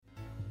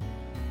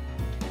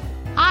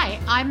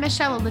Hi, I'm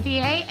Michelle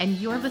Olivier, and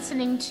you're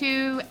listening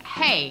to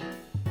Hey,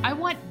 I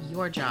Want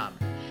Your Job,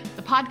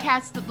 the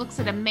podcast that looks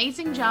at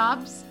amazing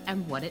jobs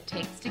and what it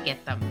takes to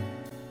get them.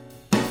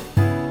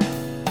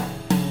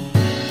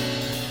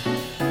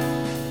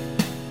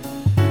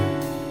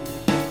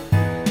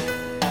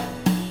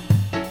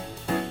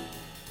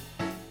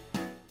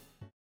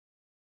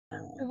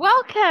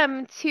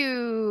 Welcome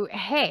to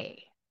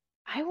Hey,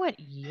 I Want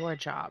Your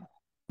Job.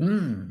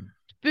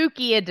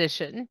 Spooky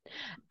edition.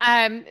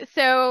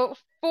 So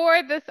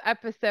for this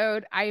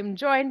episode, I am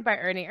joined by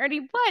Ernie.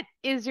 Ernie, what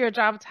is your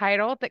job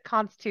title that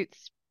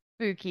constitutes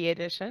spooky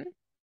edition?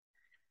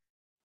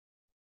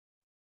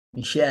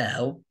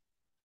 Michelle,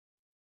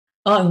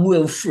 I'm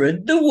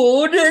Wilfred the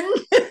Warden.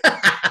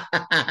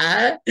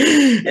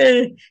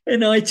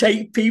 And I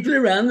take people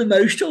around the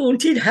most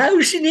haunted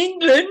house in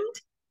England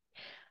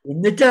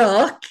in the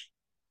dark.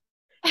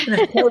 And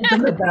I tell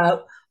them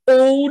about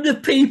all the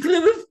people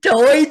who have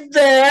died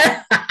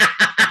there.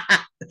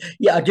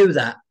 Yeah, I do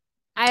that.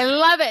 I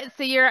love it.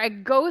 So you're a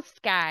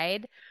ghost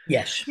guide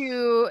Yes.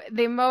 to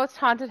the most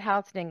haunted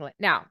house in England.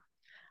 Now,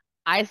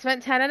 I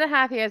spent 10 and a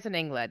half years in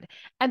England,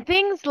 and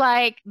things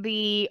like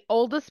the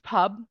oldest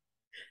pub,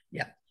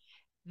 Yeah.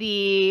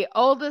 the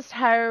oldest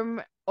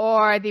home,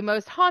 or the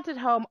most haunted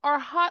home are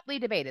hotly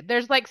debated.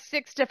 There's like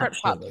 6 different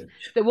pubs Absolutely.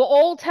 that will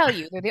all tell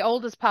you they're the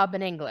oldest pub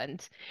in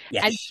England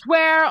and Yes.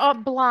 swear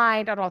on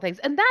blind on all things.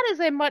 And that is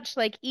a much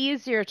like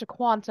easier to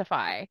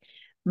quantify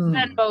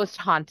than most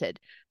haunted.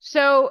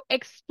 So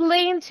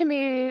explain to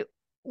me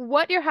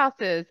what your house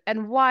is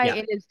and why Yeah.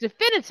 it is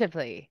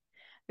definitively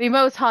the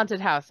most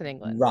haunted house in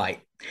England.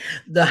 Right.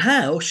 The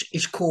house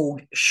is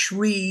called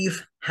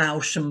Shreve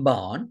House and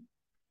Barn.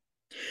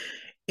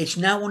 It's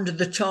now under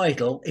the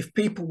title, if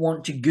people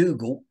want to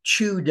Google,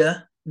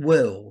 Tudor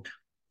World,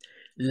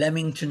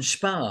 Leamington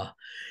Spa.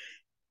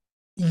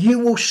 You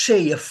will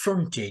see a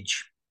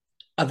frontage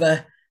of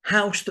a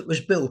house that was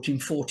built in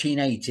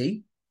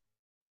 1480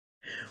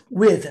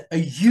 with a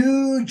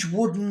huge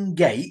wooden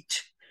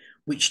gate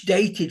which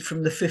dated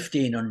from the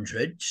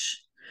 1500s.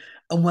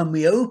 And when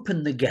we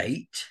opened the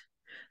gate,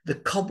 the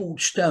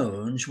cobbled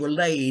stones were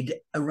laid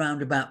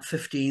around about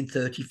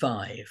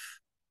 1535.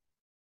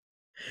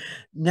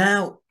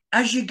 Now,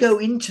 as you go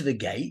into the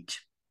gate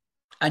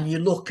and you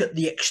look at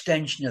the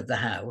extension of the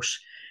house,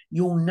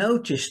 you'll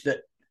notice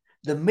that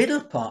the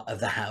middle part of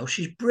the house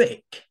is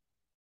brick.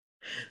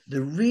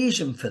 The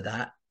reason for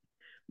that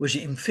was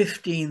in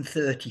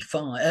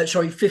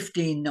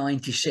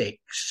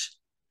 1596,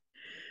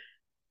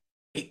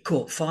 it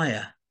caught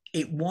fire.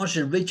 It was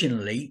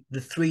originally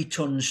the Three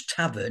Tons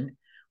Tavern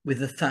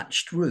with a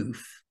thatched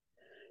roof.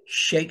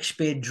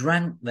 Shakespeare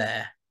drank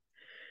there,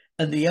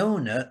 and the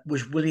owner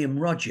was William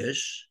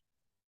Rogers,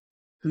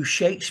 who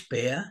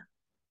Shakespeare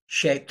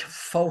shaped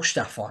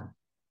Falstaff on.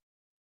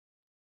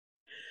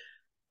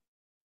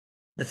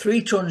 The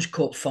Three Tons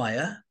caught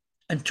fire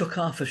and took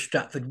half of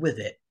Stratford with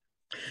it.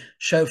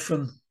 So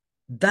from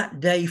that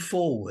day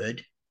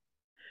forward,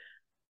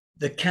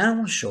 the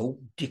council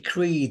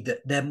decreed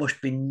that there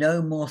must be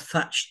no more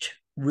thatched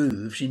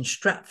roofs in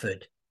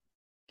Stratford.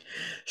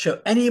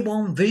 So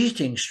anyone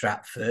visiting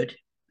Stratford,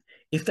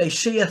 if they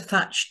see a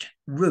thatched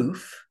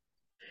roof,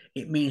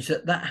 it means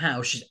that that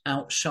house is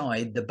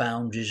outside the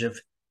boundaries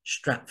of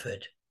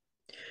Stratford.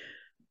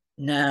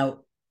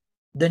 Now,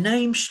 the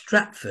name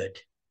Stratford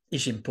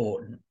is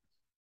important.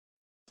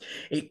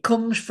 It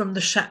comes from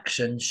the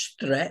Saxon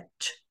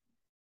stret,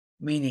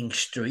 meaning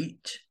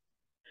street,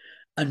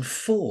 and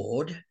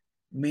ford,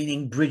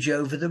 meaning bridge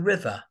over the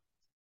river.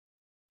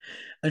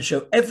 And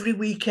so every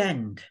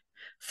weekend,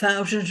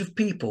 thousands of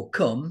people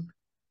come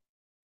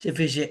to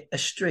visit a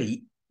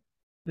street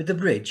with a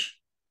bridge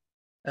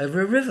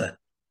over a river.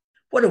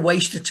 What a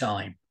waste of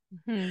time.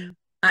 Hmm.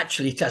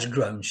 Actually, it has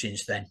grown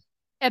since then.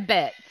 A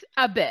bit,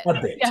 a bit.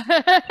 A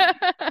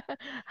bit.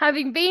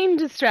 Having been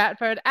to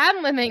Stratford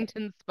and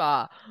Leamington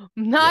Spa, Yeah,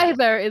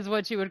 neither is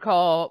what you would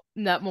call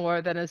not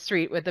more than a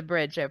street with a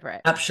bridge over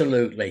it.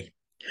 absolutely.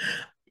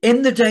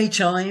 In the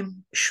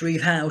daytime,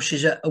 Shreve House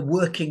is a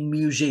working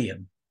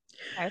museum.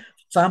 Okay.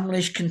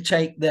 Families can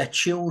take their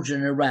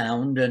children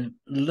around and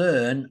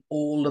learn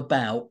all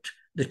about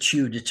the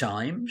Tudor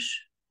times.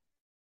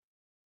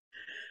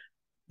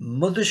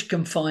 Mothers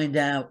can find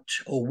out,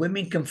 or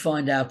women can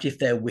find out if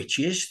they're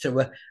witches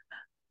through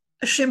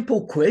a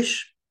simple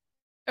quiz.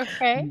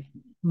 Okay.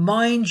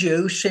 Mind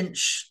you,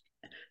 since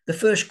the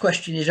first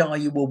question is, are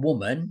you a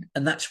woman?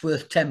 And that's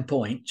worth 10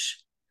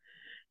 points.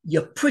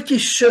 You're pretty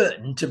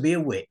certain to be a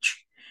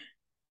witch.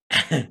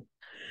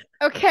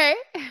 Okay.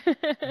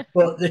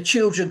 But the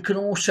children can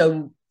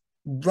also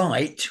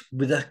write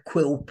with a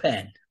quill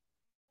pen,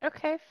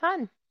 Okay,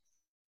 fun.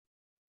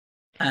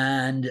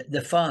 and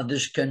the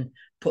fathers can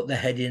put their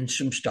head in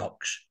some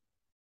stocks.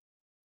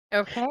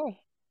 Okay.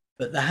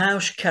 But the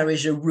house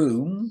carries a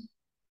room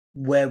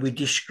where we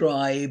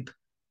describe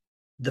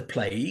the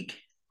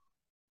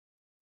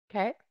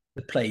Okay.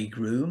 plague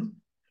room.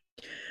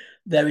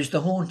 There is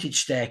the haunted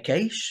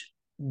staircase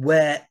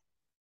where,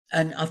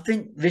 and I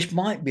think this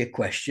might be a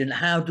question,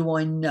 how do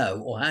I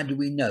know, or how do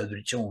we know that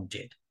it's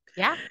haunted?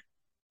 Yeah.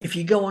 If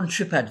you go on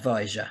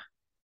TripAdvisor,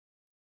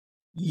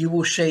 you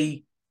will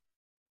see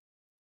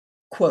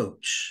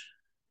quotes,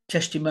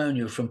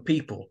 testimonial from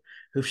people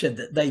who've said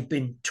that they've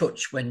been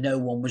touched when no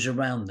one was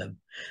around them.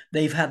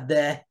 They've had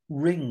their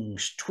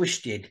rings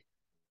twisted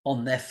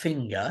on their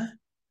finger.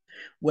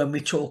 When we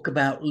talk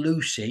about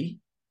Lucy,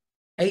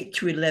 8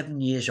 to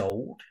 11 years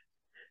old,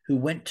 who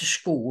went to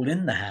school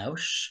in the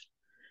house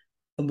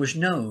and was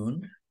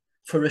known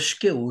for her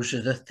skills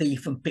as a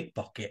thief and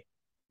pickpocket.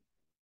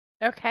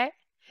 Okay.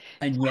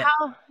 And So yet,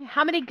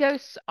 how many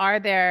ghosts are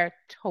there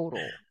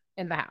total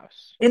in the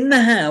house? in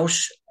the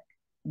house,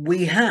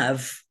 we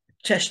have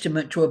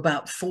testament to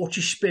about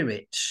 40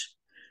 spirits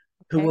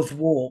who Okay. have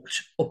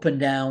walked up and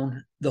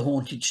down the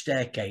haunted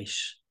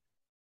staircase.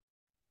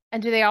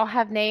 And do they all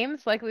have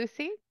names like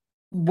Lucy?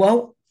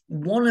 Well,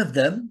 one of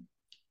them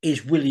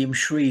is William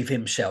Shreve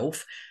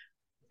himself.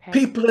 Okay.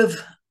 People have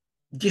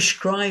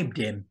described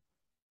him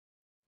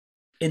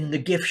in the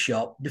gift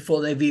shop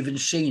before they've even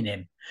seen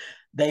him.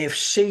 They have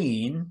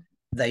seen,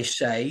 they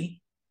say,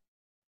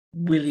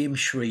 William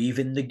Shreve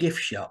in the gift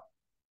shop.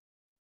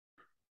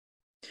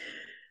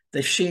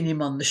 They've seen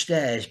him on the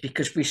stairs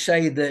because we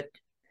say that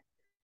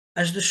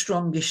as the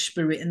strongest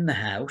spirit in the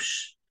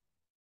house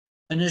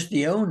and as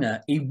the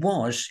owner, he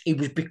was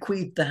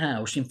bequeathed the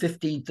house in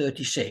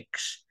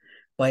 1536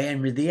 by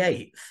Henry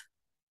VIII.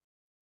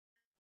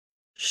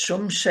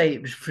 Some say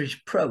it was for his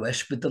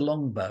prowess with the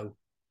longbow.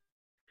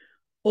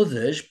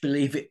 Others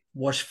believe it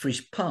was for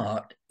his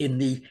part in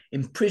the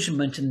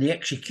imprisonment and the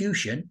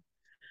execution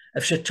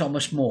of Sir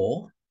Thomas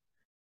More,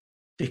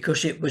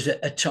 because it was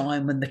at a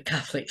time when the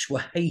Catholics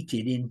were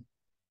hated in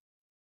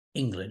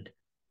England.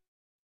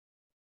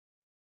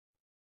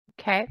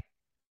 Okay.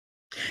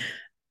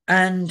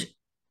 And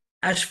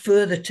as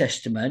further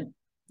testament,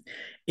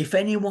 if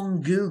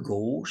anyone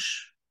Googles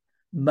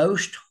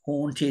most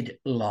haunted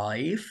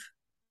live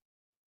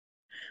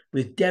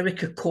with Derek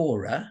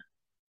Acora,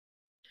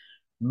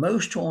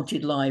 most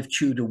haunted live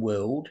Tudor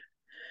world,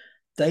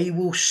 they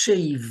will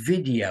see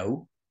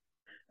video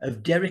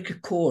of Derek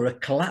Acora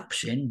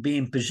collapsing,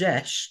 being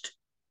possessed,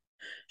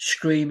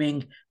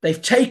 screaming,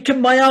 "They've taken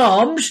my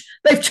arms!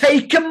 They've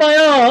taken my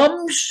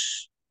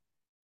arms!"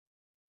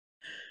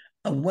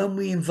 And when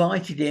we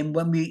invited him,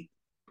 when we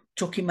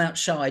took him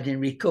outside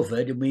and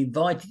recovered and we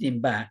invited him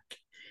back,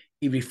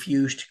 he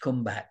refused to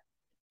come back.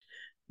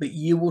 But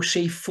you will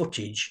see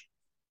footage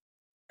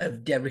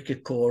of Derek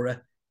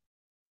Acora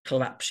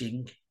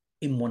collapsing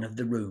in one of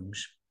the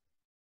rooms.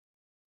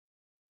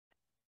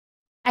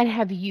 And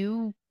have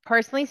you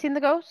personally seen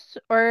the ghosts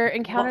or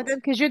encountered them?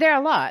 Because you're there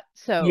a lot.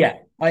 So, Yeah,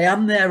 I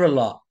am there a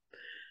lot.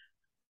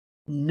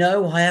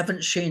 No, I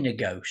haven't seen a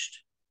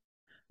ghost.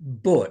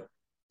 But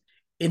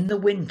in the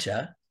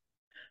winter,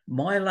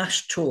 my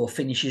last tour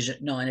finishes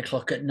at 9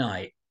 o'clock at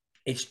night.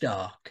 It's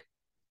dark.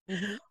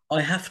 mhm.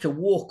 I have to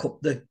walk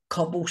up the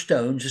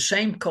cobblestones, the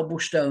same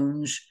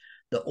cobblestones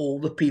that all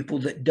the people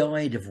that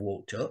died have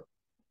walked up.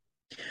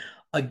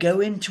 I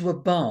go into a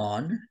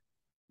barn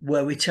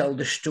where we tell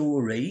the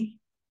story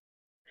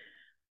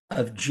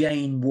of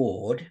Jane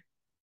Ward,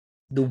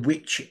 the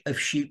witch of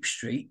Sheep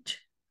Street,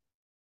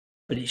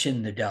 but it's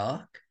in the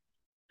dark.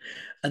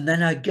 And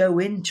then I go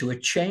into a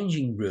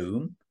changing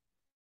room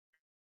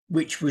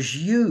which was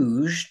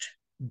used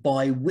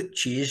by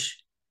witches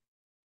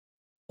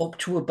up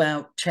to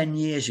about 10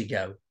 years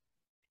ago.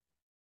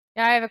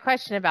 Now I have a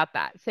question about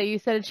that. So you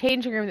said a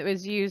changing room that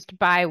was used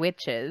by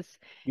witches.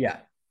 Yeah.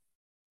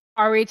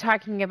 Are we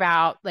talking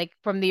about like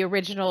from the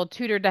original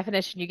Tudor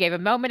definition you gave a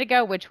moment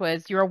ago, which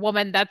was you're a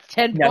woman, that's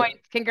 10 No.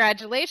 points,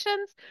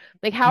 congratulations?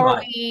 Like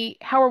Right.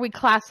 how are we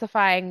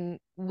classifying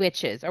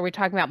witches? Are we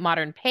talking about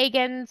modern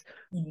pagans,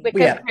 Wicca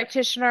Yeah.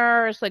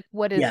 practitioners? Like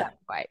what is Yeah. that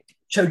like?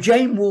 So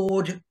Jane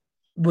Ward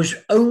was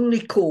only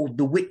called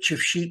the Witch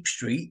of Sheep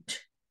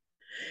Street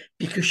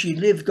because she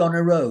lived on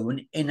her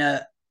own in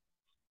a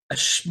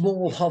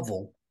small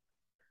hovel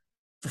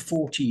for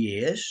 40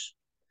 years.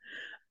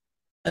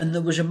 And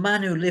there was a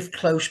man who lived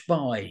close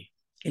by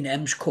in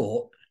Ems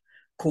Court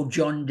called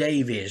John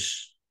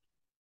Davies.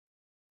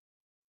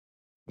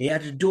 He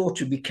had a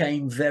daughter who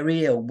became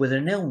very ill with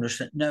an illness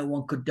that no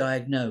one could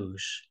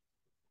diagnose.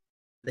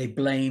 They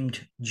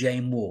blamed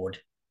Jane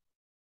Ward.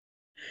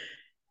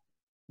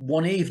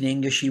 One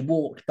evening, as she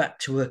walked back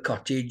to her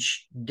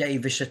cottage,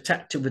 Davies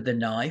attacked her with a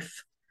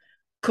knife,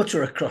 cut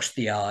her across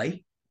the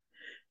eye,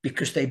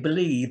 because they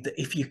believed that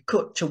if you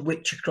cut a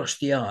witch across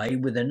the eye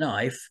with a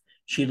knife,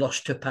 she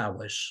lost her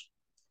powers.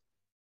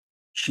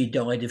 She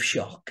died of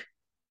shock.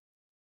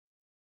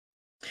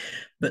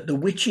 But the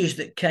witches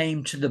that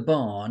came to the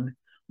barn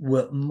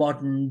were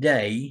modern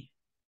day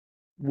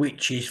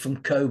witches from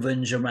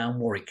covens around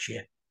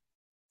Warwickshire.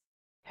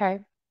 Okay.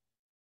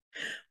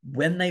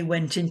 When they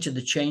went into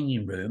the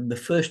changing room, the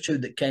first two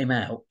that came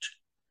out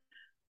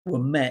were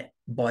met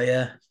by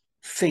a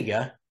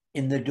figure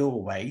in the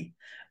doorway,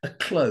 a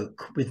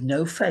cloak with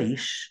no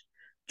face,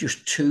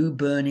 just two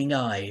burning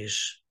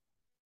eyes.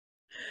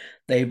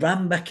 They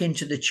ran back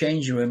into the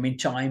changing room in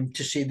time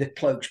to see the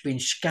cloaks being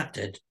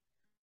scattered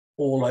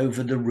all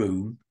over the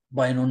room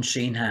by an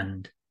unseen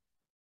hand.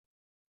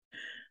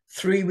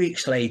 3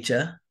 weeks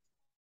later,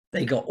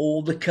 they got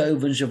all the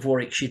covens of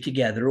Warwickshire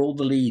together, all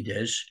the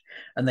leaders,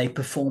 and they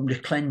performed a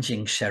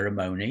cleansing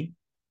ceremony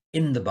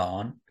in the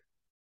barn.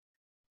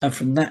 And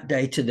from that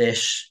day to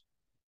this,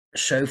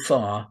 so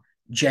far,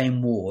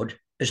 Jane Ward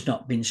has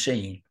not been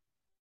seen.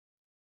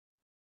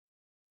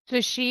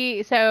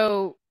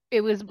 So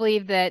it was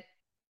believed that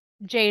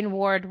Jane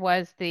Ward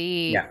was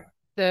the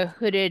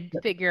hooded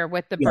figure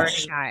with the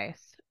burning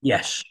eyes.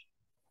 Yes.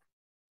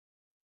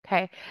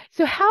 Okay.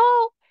 So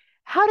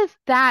how does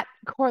that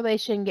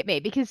correlation get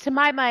made? Because to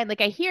my mind,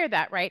 like I hear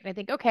that, right? And I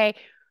think, okay,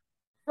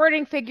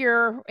 burning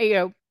figure,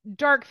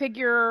 dark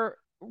figure,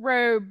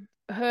 robe,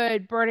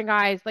 hood, burning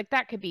eyes, like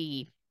that could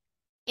be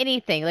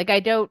anything. Like I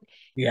don't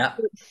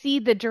see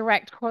the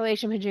direct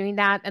correlation between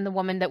that and the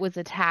woman that was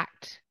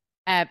attacked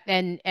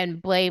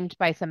and blamed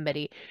by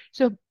somebody.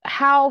 So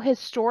how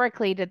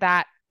historically did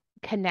that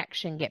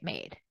connection get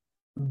made?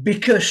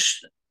 Because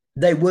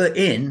they were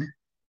in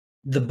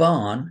the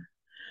barn.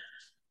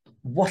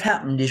 What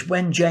happened is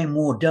when Jane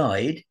Ward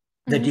died,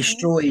 they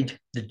destroyed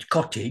the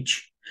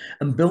cottage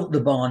and built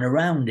the barn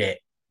around it.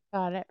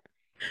 Got it.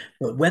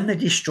 But when they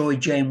destroyed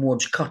Jane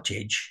Ward's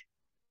cottage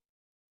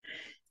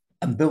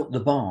and built the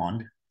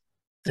barn,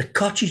 the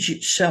cottage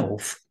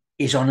itself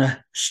is on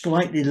a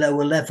slightly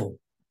lower level.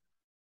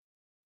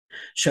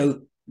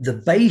 So the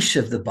base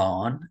of the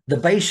barn, the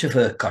base of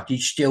her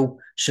cottage still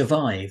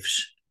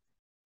survives.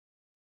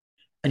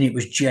 And it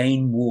was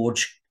Jane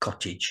Ward's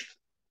cottage.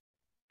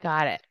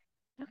 Got it.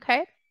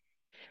 Okay.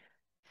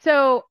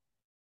 So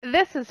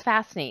this is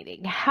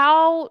fascinating.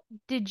 How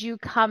did you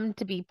come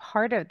to be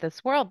part of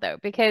this world, though?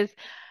 Because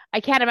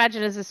I can't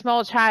imagine as a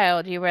small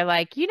child, you were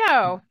like,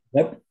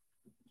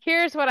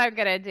 here's what I'm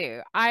gonna do.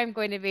 I'm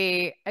going to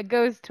be a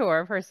ghost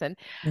tour person.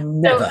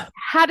 Never.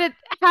 So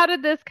how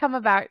did this come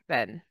about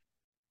then?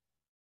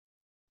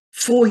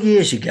 4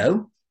 years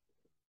ago,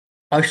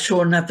 I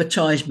saw an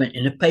advertisement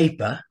in a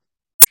paper.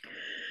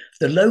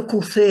 The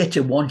local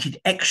theatre wanted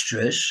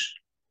extras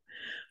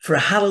for a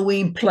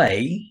Halloween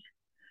play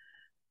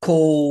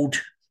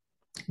called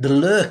The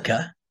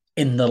Lurker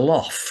in the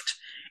Loft.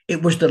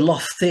 It was the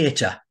Loft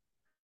Theatre.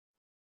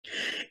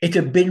 It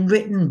had been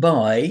written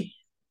by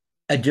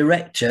a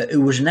director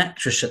who was an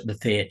actress at the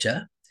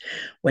theatre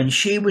when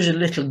she was a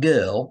little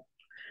girl,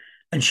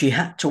 and she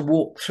had to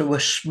walk through a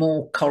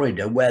small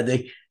corridor where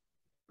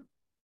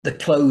the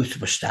clothes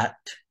were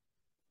stacked.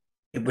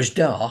 It was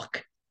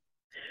dark.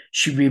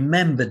 She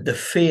remembered the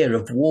fear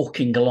of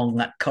walking along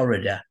that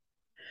corridor.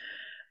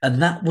 And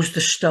that was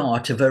the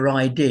start of her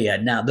idea.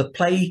 Now, the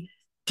play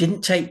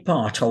didn't take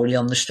part wholly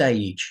on the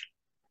stage.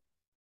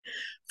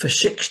 For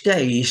 6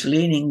 days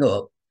leading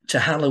up to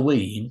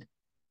Halloween,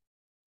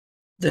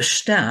 the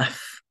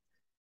staff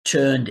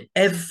turned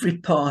every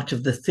part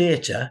of the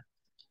theatre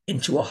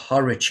into a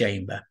horror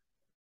chamber.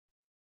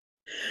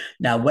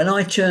 Now, when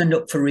I turned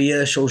up for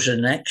rehearsals as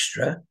an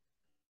extra,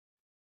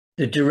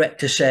 the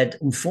director said,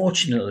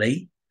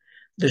 unfortunately,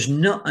 there's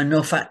not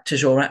enough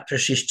actors or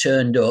actresses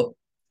turned up.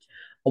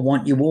 I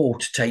want you all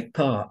to take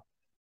part.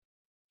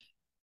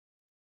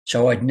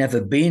 So I'd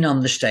never been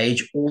on the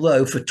stage,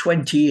 although for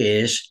 20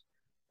 years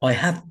I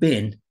have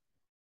been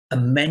a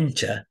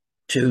mentor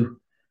to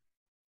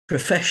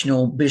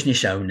professional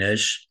business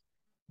owners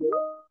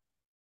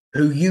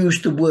who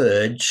use the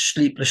words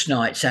sleepless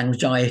nights,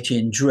 anxiety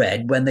and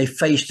dread when they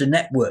faced a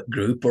network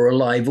group or a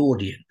live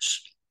audience.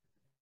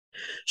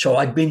 So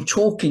I'd been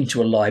talking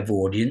to a live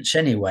audience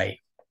anyway.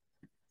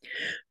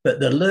 But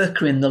the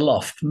lurker in the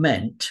loft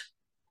meant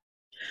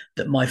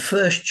that my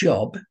first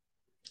job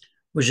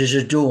was as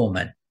a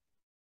doorman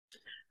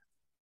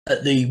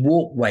at the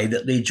walkway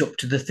that leads up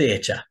to the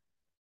theatre.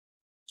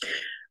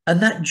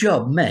 And that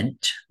job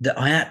meant that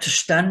I had to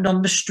stand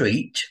on the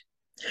street.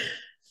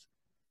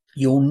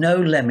 You'll know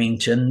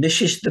Leamington.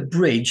 This is the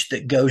bridge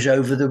that goes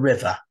over the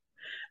river,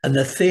 and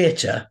the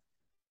theatre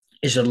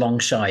is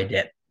alongside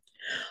it.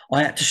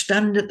 I had to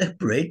stand at the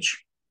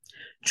bridge,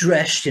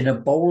 dressed in a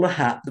bowler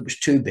hat that was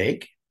too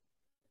big,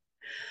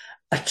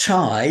 a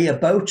tie, a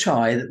bow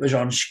tie that was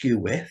on skew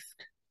width,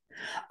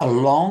 a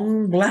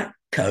long black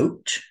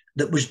coat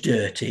that was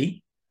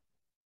dirty.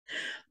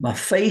 My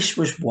face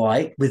was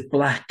white with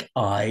black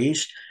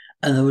eyes,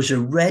 and there was a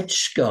red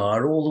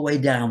scar all the way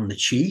down the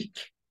cheek.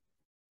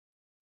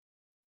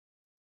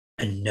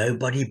 And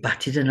nobody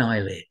batted an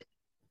eyelid,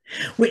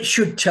 which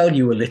should tell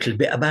you a little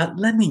bit about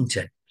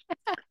Leamington.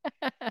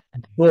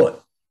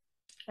 But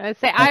I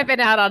say I've been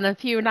out on a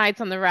few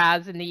nights on the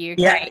Raz in the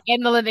UK,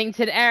 in the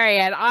Leamington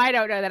area, and I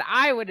don't know that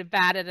I would have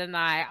batted an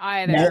eye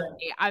either. No.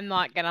 I'm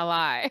not going to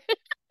lie.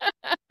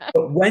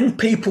 But when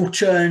people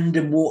turned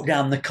and walked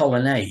down the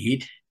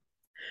colonnade,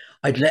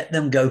 I'd let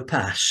them go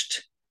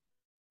past.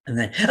 And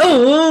then,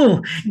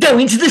 oh,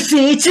 going to the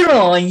theatre,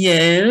 are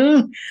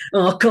you?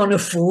 I can't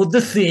afford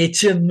the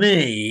theatre,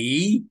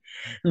 me.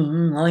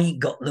 I ain't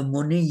got the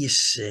money, you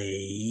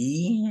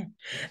see.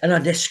 And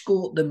I'd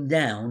escort them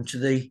down to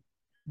the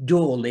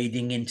door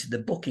leading into the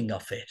booking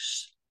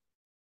office.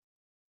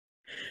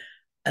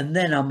 And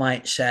then I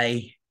might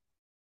say,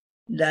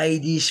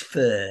 ladies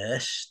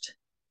first.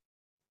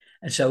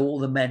 And so all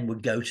the men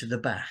would go to the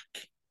back.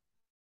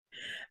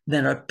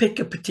 Then I'd pick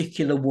a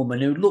particular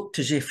woman who looked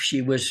as if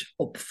she was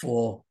up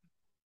for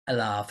a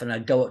laugh, and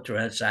I'd go up to her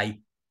and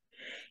say,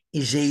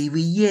 "Is he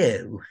with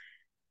you?"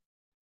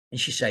 And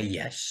she'd say,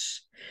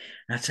 "Yes."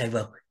 And I'd say,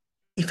 "Well,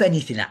 if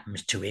anything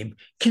happens to him,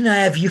 can I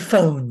have your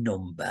phone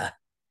number?"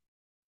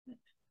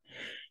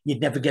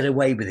 You'd never get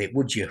away with it,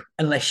 would you?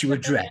 Unless you were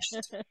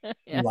dressed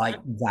like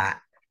that.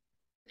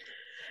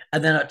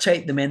 And then I'd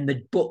take them in,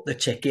 they'd book the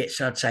tickets.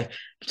 I'd say,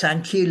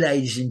 "Thank you,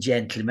 ladies and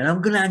gentlemen.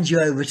 I'm going to hand you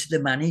over to the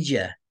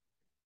manager.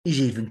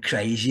 He's even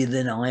crazier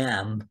than I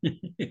am."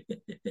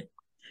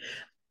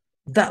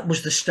 That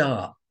was the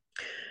start.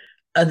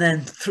 And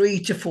then 3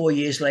 to 4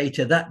 years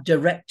later, that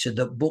director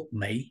that booked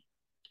me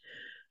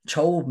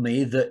told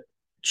me that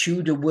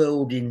Tudor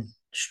World in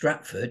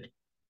Stratford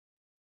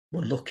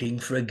were looking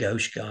for a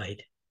ghost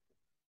guide.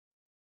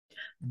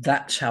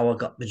 That's how I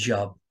got the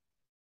job.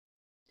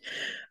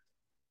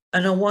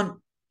 And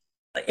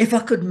if I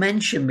could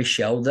mention,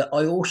 Michelle, that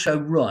I also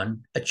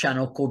run a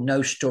channel called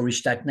No Story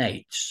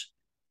Stagnates.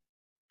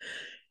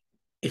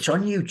 It's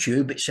on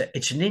YouTube.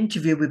 It's an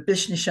interview with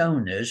business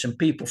owners and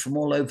people from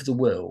all over the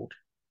world.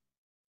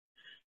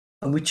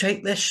 And we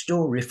take their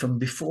story from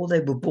before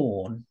they were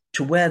born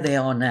to where they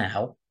are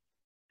now,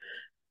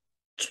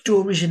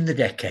 stories in the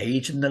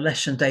decades and the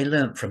lessons they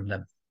learnt from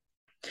them.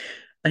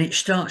 And it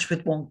starts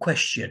with one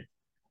question.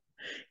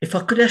 If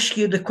I could ask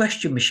you the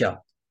question,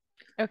 Michelle.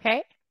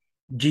 Okay.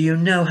 Do you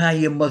know how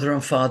your mother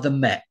and father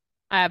met?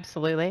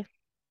 Absolutely.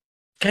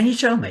 Can you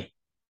tell me?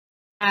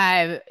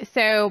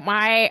 So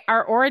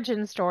our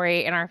origin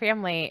story in our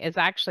family is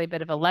actually a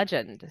bit of a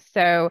legend.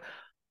 So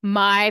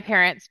my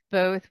parents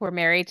both were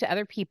married to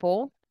other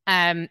people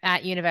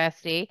at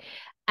university,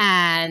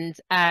 and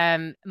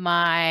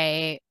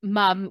my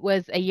mom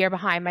was a year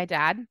behind my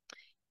dad,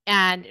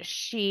 and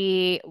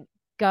she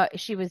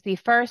was the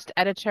first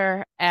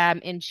editor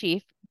in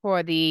chief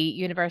for the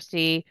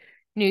university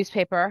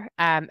newspaper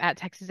at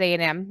Texas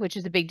A&M, which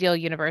is a big deal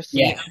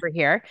university over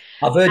here.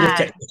 I've heard of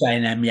Texas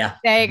A&M, yeah.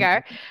 There you go.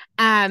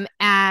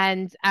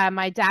 And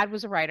my dad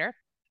was a writer,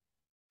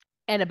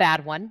 and a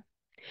bad one.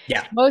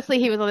 Yeah. Mostly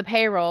he was on the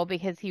payroll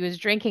because he was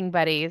drinking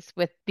buddies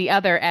with the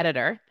other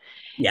editor.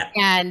 Yeah.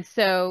 And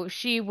so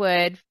she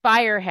would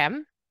fire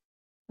him.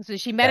 So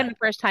she met him the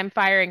first time,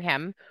 firing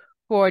him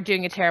for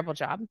doing a terrible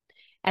job.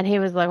 And he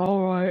was like,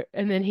 "All right."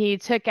 And then he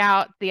took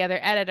out the other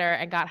editor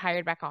and got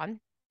hired back on.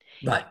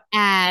 Right.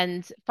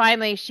 And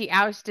finally, she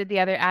ousted the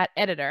other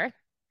editor.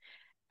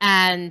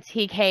 And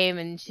he came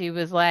and she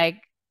was like,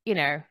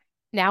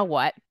 "Now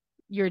what?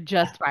 You're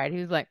just fired."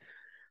 He was like,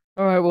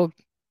 "All right, well,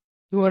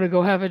 you want to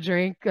go have a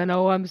drink? I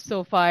know I'm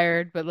still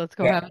fired, but let's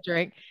go have a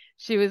drink."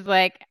 She was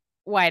like,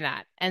 "Why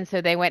not?" And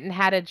so they went and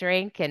had a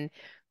drink. And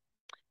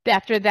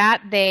after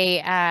that,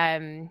 they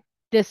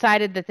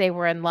decided that they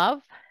were in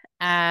love.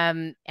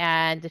 And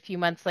a few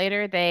months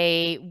later,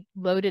 they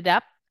loaded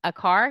up a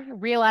car,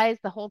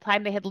 realized the whole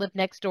time they had lived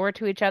next door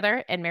to each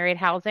other and married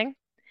housing,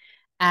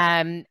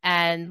 and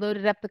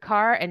loaded up the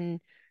car and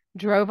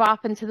drove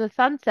off into the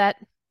sunset,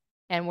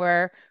 and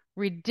were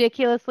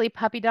ridiculously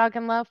puppy dog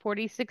in love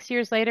 46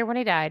 years later when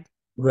he died.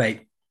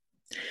 Right.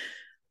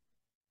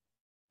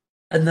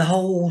 And the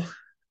whole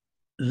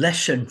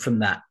lesson from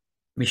that,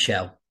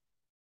 Michelle,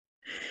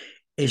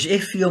 is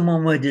if your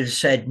mum would have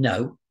said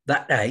no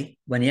that day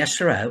when he asked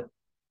her out,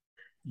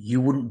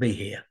 you wouldn't be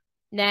here.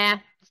 Nah,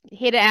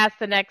 he'd have asked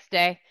the next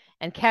day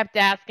and kept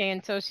asking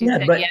until she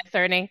said yes,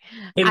 Ernie.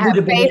 I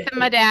have faith in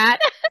my dad.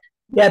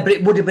 Yeah, but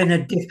it would have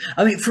been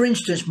I mean, for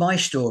instance, my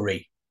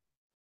story.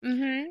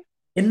 Mm-hmm.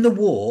 In the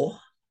war,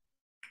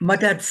 my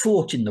dad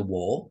fought in the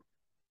war,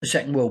 the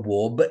Second World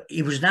War, but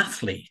he was an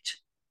athlete.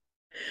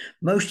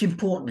 Most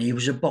importantly, he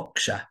was a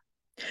boxer,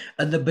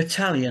 and the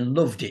battalion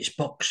loved its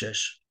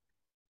boxers.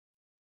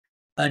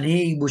 And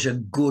he was a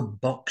good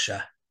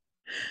boxer.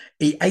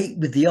 He ate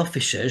with the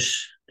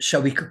officers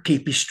so he could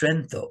keep his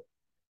strength up,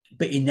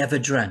 but he never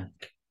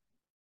drank.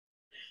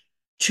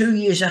 2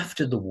 years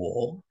after the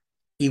war,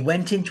 he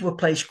went into a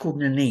place called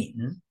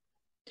Nuneaton,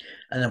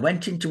 and I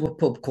went into a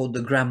pub called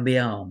the Granby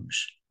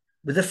Arms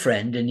with a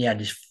friend, and he had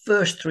his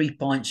first 3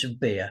 pints of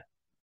beer.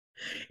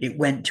 It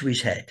went to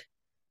his head.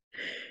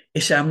 He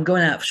said, "I'm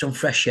going out for some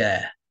fresh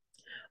air."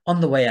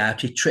 On the way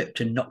out, he tripped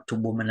and knocked a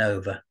woman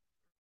over.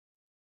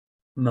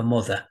 My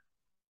mother.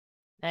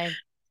 Nice.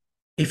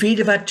 If he'd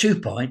have had 2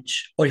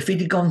 pints, or if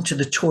he'd have gone to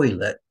the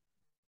toilet,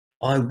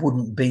 I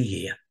wouldn't be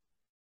here.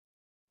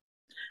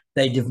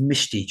 They'd have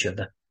missed each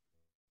other.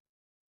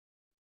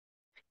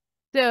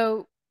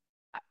 So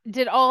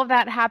did all of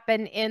that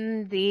happen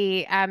in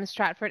the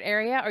Stratford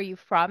area? Are you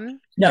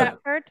from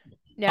Stratford?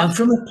 No. I'm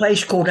from a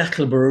place called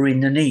Attleborough in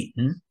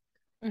Nuneaton,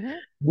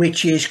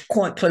 which is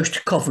quite close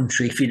to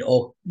Coventry,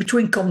 or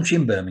between Coventry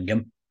and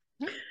Birmingham.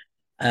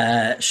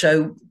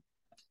 So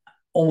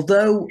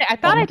although I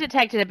thought I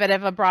detected a bit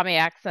of a Brahmi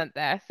accent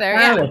there. So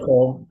yeah.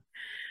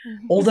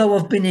 Although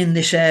I've been in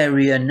this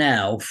area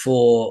now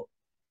for,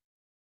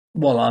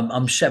 well,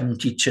 I'm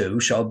 72,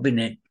 so I've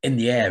been in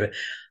the area.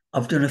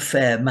 I've done a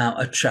fair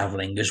amount of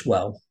traveling as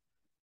well.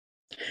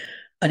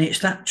 And it's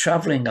that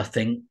traveling, I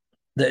think,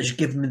 that has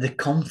given me the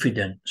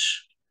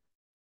confidence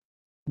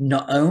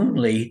not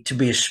only to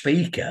be a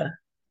speaker,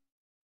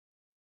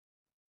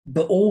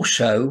 but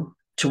also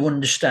to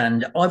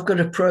understand. I've got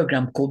a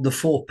program called the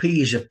 4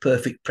 Ps of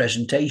perfect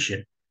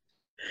presentation,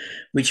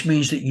 which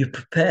means that you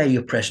prepare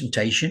your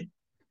presentation,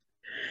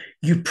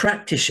 you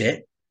practice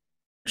it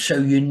so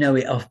you know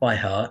it off by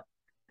heart.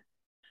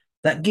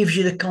 That gives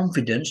you the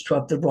confidence to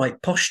have the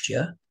right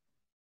posture.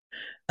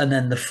 And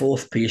then the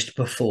 4th P is to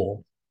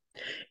perform.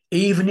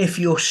 Even if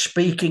you're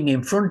speaking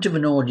in front of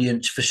an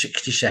audience for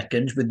 60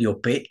 seconds with your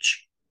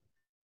pitch,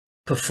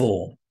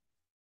 perform.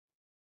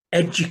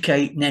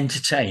 Educate and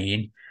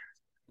entertain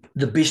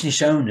the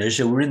business owners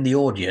who are in the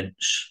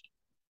audience,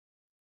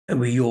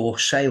 who are your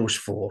sales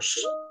force.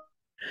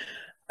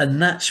 And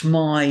that's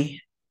my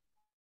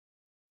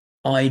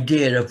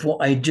idea of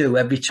what I do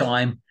every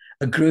time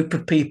a group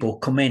of people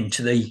come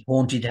into the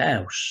haunted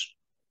house.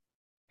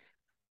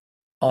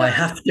 I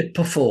have to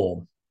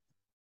perform.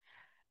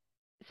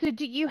 So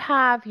do you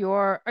have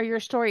are your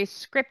stories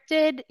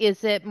scripted?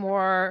 Is it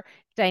more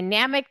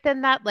dynamic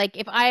than that? Like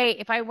if I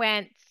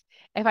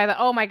thought,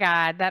 oh my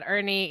God, that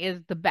Ernie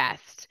is the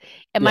best,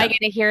 am I Yeah. going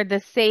to hear the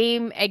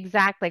same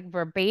exact like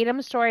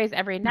verbatim stories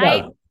every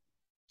night? No,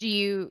 Do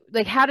you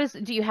like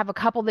do you have a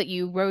couple that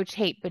you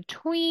rotate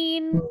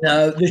between?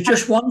 no, there's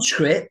just one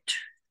script.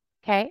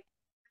 Okay.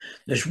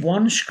 There's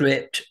one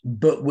script,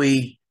 but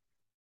we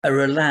are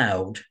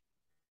allowed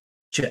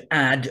to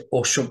add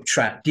or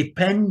subtract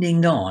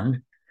depending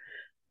on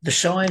the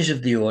size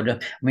of the order.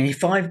 I mean,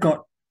 if I've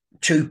got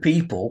 2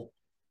 people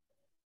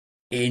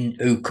in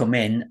who come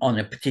in on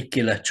a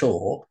particular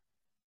tour,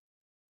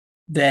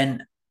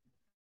 then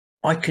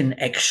I can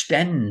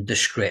extend the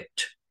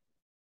script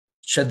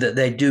so that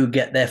they do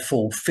get their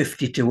full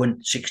 50 to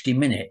 60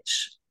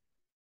 minutes.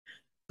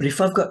 But if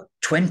I've got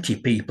 20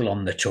 people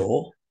on the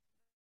tour,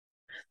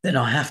 then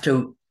I have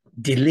to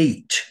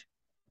delete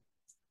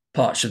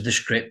parts of the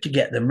script to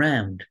get them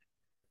round.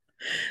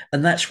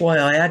 And that's why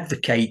I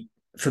advocate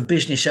for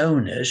business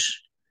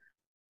owners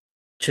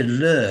to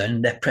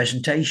learn their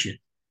presentation.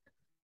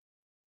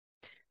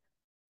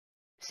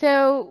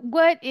 So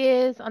what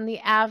is on the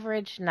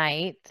average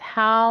night?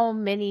 How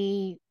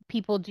many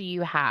people do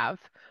you have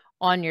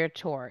on your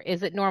tour?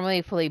 Is it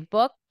normally fully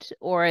booked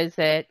or is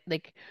it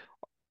like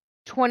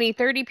 20,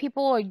 30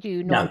 people, or do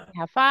you No, normally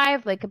have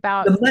five? Like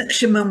about, the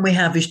maximum we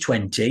have is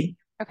 20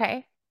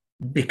 okay,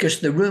 because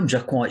the rooms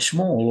are quite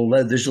small,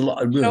 although there's a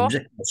lot of sure. rooms,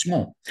 they're quite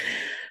small.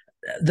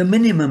 The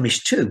minimum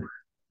is 2.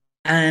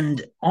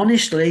 And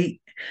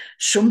honestly,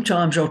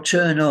 sometimes I'll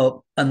turn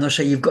up and they'll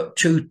say, you've got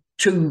two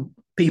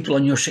people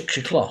on your 6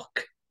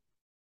 o'clock.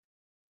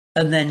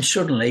 And then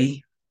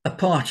suddenly a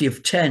party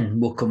of 10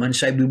 will come and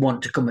say, we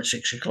want to come at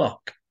 6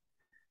 o'clock.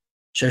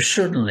 So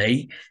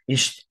suddenly,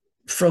 it's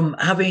from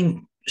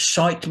having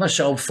psyched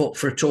myself up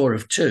for a tour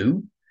of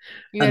 2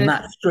 You're and gonna,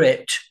 that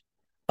script,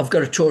 I've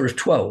got a tour of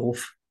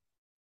 12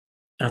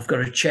 and I've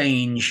got to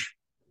change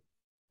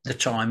the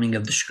timing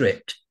of the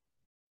script.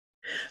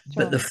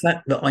 But sure. the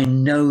fact that I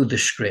know the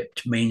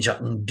script means I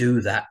can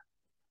do that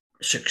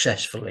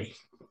successfully.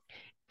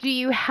 Do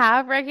you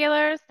have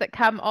regulars that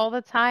come all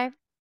the time?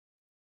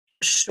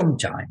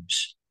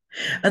 Sometimes.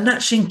 And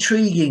that's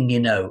intriguing.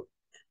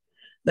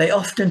 They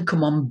often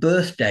come on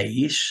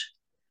birthdays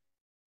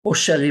or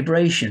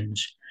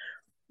celebrations.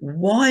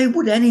 Why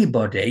would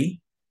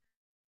anybody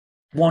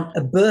want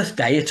a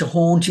birthday at a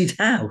haunted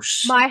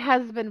house? My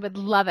husband would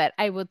love it.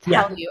 I will tell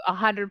Yeah, you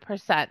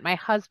 100%. My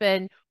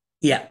husband,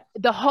 yeah,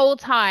 the whole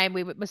time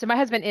so my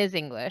husband is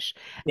English.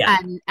 yeah,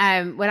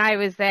 And when I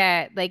was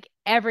there, like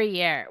every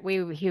year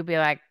he would be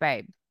like,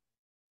 babe,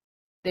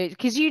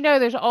 because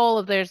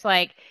there's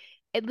like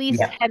at least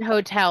yeah, 10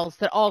 hotels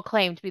that all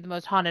claim to be the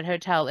most haunted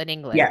hotel in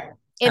England. yeah,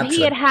 If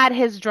he had absolutely. had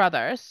his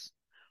druthers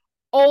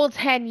all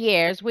 10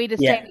 years, we'd have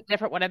stayed Yeah. in a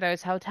different one of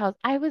those hotels.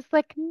 I was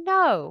like,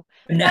 no,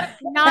 No, that's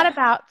not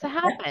about to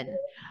happen.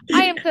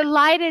 I am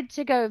delighted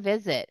to go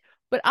visit,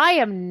 but I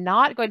am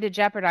not going to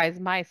jeopardize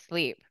my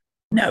sleep.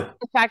 no,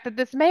 The fact that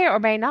this may or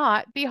may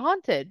not be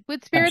haunted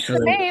with spirits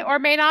that absolutely. may or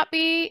may not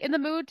be in the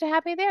mood to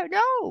have me there.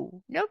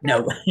 No, no, no.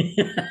 No.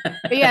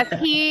 But yes,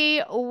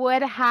 he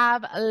would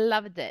have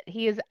loved it.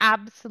 He is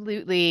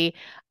absolutely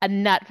a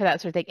nut for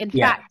that sort of thing. In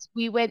Yeah. fact,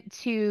 we went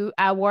to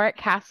Warwick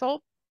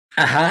Castle,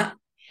 Uh-huh.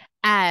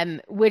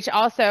 which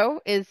also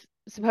is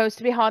supposed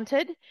to be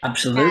haunted,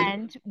 Absolutely.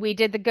 and we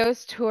did the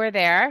ghost tour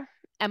there.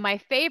 And my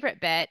favorite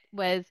bit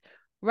was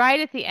right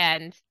at the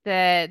end,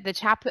 the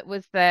chap that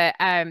was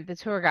the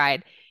tour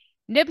guide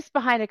nips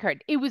behind a curtain.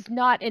 It was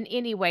not in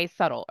any way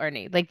subtle,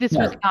 Ernie. Like this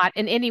was No. not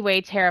in any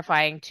way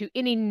terrifying to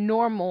any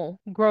normal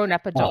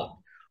grown-up adult.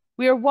 Oh,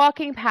 We were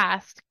walking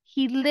past.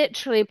 He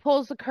literally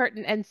pulls the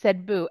curtain and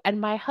said boo.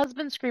 And my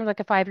husband screamed like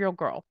a 5-year-old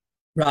girl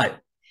right.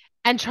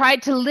 and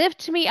tried to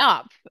lift me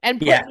up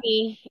and put Yeah.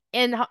 me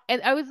in.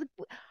 And I was,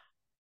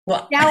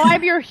 Well, Now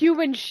I'm your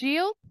human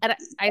shield, and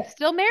I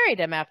still married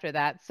him after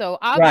that. So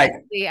right.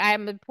 obviously, I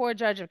am a poor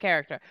judge of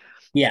character.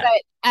 Yeah.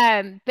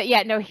 But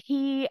yeah, no,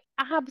 he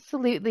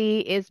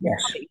absolutely is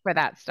Yes. pumping for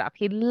that stuff.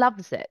 He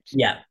loves it.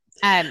 Yeah.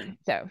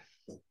 So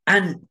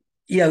And,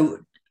 you know,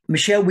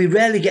 Michelle, we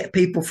rarely get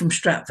people from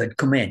Stratford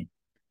come in,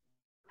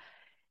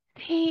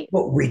 he,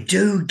 but we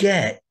do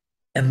get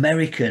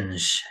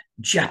Americans,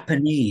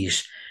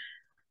 Japanese,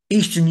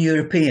 Eastern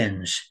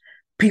Europeans,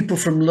 people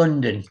from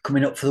London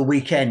coming up for the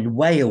weekend,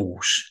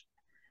 Wales.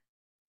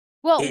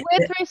 well, It,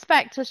 with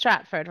respect to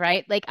Stratford,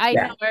 right? Like I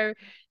yeah, know,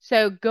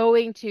 so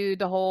going to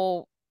the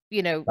whole,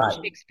 right,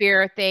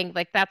 Shakespeare thing,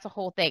 like that's a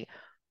whole thing.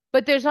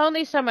 But there's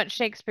only so much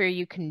Shakespeare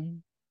you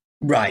can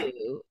right.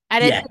 do.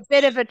 And it's Yeah, a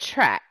bit of a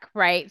trek,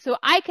 right? So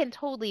I can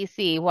totally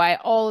see why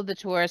all of the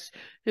tourists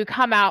who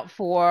come out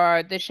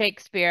for the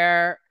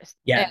Shakespeare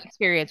yeah,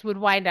 experience would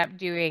wind up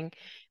doing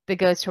the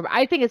ghost tour.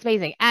 I think it's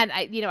amazing. And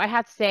I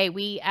have to say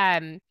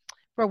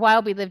for a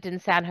while we lived in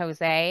San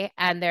Jose,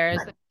 and there's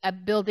right. a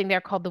building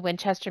there called the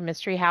Winchester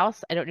Mystery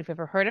House. I don't know if you've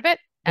ever heard of it.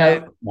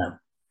 No, no.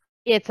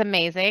 It's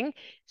amazing.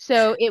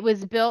 So it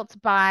was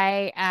built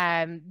by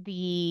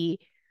the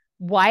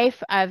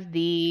wife of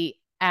the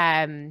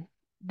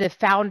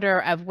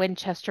founder of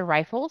Winchester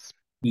Rifles,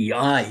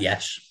 Yeah,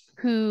 yes.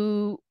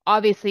 who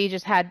obviously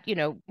just had,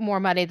 more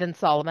money than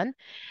Solomon.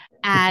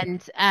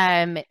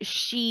 And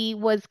she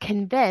was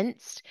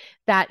convinced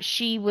that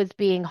she was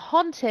being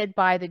haunted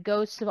by the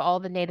ghosts of all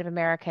the Native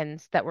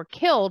Americans that were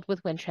killed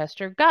with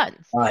Winchester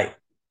guns. Right.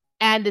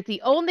 And that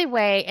the only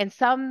way, and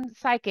some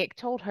psychic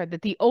told her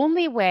that the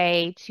only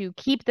way to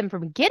keep them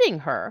from getting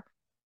her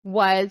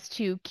was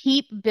to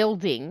keep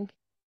building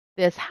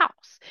this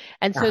house.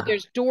 And so Ah,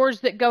 there's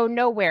doors that go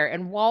nowhere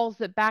and walls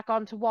that back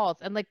onto walls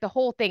and like the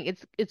whole thing.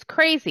 It's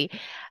crazy.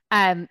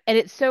 And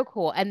it's so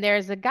cool. And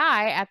there's a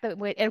guy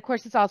and of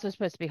course it's also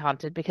supposed to be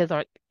haunted because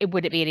it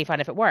wouldn't be any fun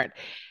if it weren't.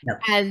 no.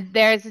 And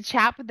there's a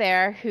chap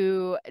there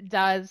who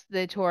does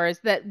the tours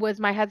that was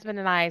my husband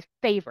and I's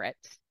favorite.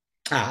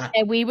 Ah,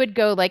 And we would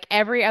go like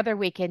every other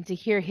weekend to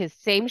hear his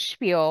same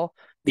spiel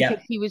because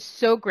yeah, he was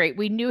so great.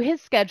 We knew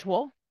his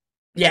schedule.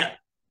 yeah.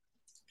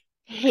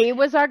 He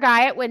was our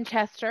guy at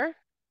Winchester.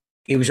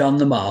 He was on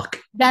the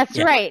mark. That's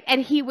Yeah, right.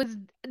 And he was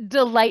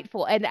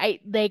delightful. And I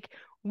like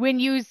when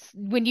you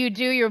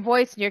do your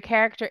voice and your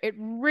character, it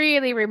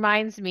really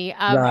reminds me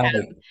of right.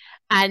 him.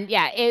 And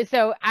yeah,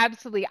 so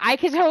absolutely. I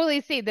could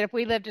totally see that if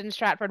we lived in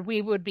Stratford,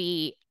 we would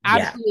be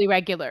Yeah. absolutely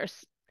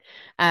regulars.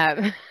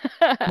 Um,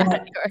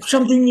 Right.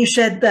 Something you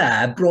said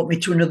there brought me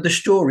to another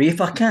story,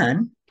 if I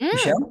can, mm,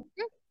 Michelle.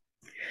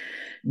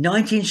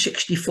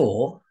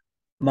 1964,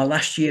 my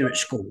last year at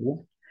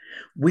school,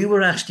 we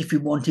were asked if we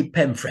wanted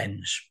pen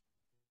friends.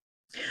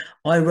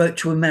 I wrote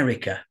to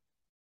America.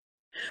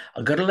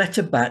 I got a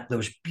letter back that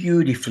was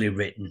beautifully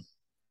written.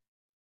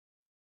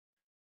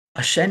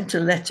 I sent a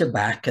letter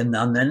back, and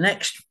on the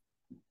next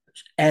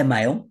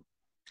airmail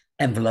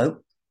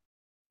envelope,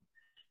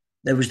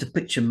 there was the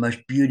picture of the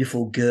most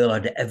beautiful girl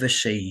I'd ever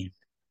seen.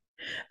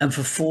 And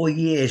for 4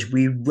 years,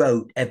 we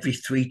wrote every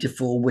 3 to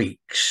 4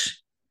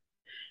 weeks.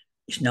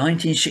 It's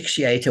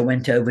 1968. I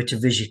went over to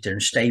visit her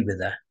and stay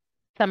with her.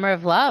 Summer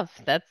of Love.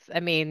 I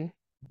mean,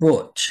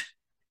 But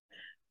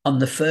on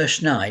the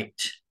first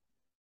night,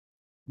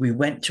 we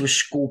went to a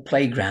school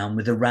playground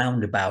with a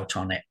roundabout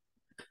on it.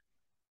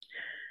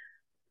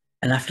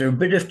 And after a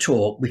bit of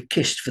talk, we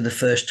kissed for the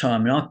first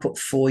time. And I put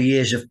 4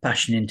 years of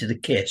passion into the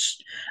kiss,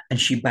 and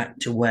she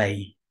backed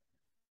away.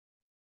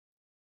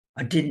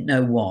 I didn't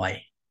know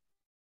why.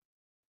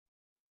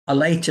 I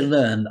later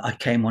learned that I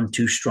came on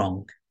too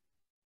strong.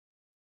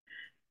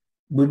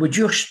 We were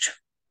just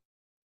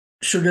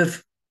sort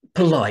of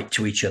polite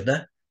to each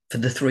other for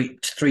the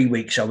three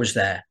weeks I was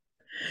there.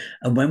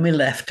 And when we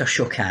left, I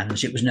shook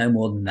hands. It was no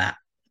more than that.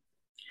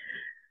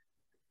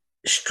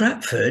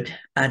 Stratford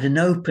had an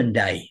open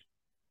day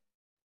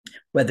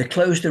where they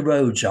closed the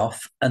roads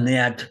off and they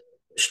had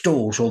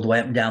stalls all the way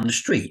up and down the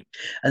street.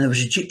 And there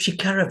was a gypsy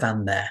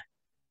caravan there.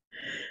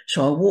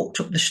 So I walked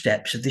up the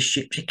steps of this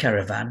gypsy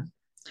caravan,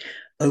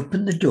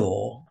 opened the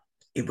door.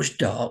 It was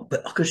dark,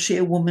 but I could see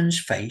a woman's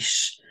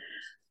face,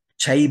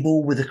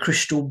 table with a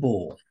crystal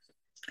ball.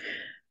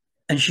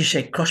 And she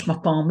said, cross my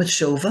palm with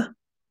silver.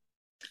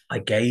 I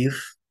gave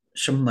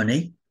some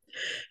money.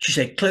 She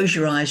said, close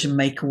your eyes and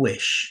make a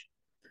wish.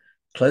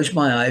 Closed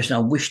my eyes and I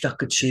wished I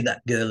could see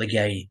that girl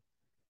again.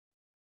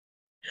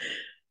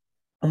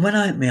 And when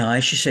I opened my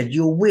eyes, she said,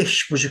 your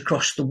wish was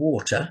across the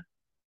water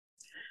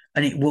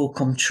and it will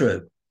come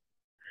true.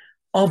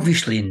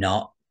 Obviously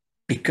not,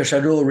 because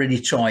I'd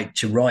already tried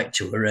to write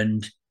to her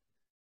and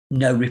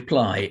no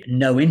reply,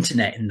 no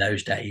internet in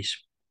those days.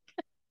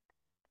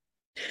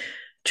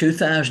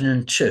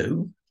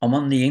 2002, I'm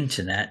on the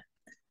internet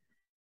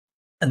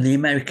and the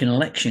American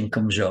election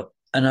comes up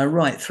and I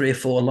write 3 or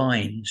 4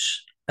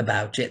 lines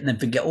about it and then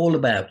forget all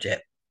about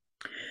it.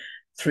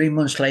 3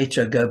 months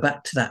later, I go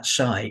back to that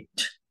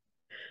site.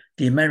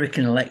 The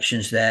American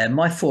election's there.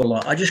 My 4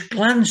 lines, I just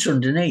glance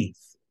underneath.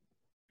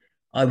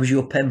 I was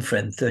your pen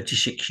friend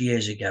 36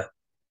 years ago.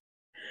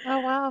 oh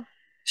wow.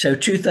 So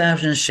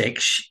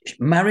 2006,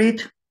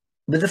 married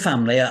with a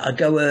family. I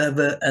go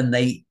over and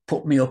they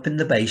put me up in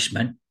the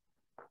basement.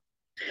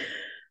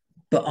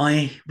 But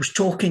I was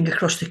talking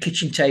across the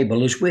kitchen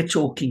table as we're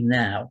talking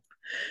now,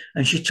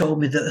 and she told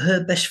me that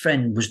her best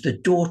friend was the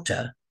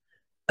daughter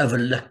of a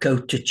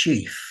Lakota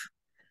chief,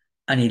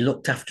 and he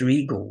looked after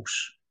eagles.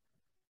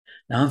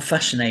 Now, I'm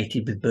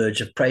fascinated with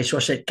birds of prey, so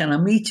I said, can I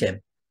meet him?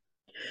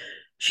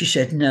 She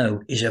said,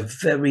 no, he's a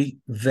very,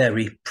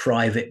 very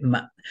private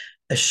man.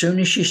 As soon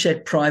as she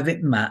said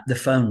private Matt, the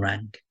phone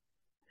rang.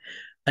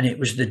 And it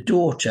was the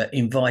daughter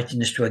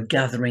inviting us to a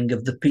gathering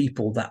of the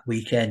people that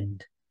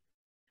weekend.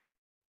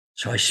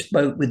 So I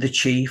spoke with the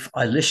chief.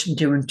 I listened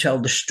to him tell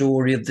the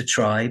story of the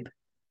tribe.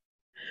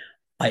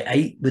 I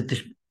ate with the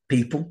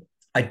people.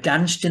 I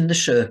danced in the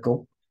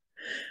circle.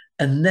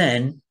 And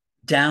then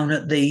down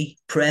at the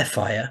prayer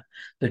fire,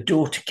 the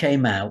daughter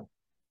came out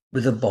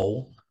with a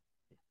bowl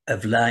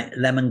of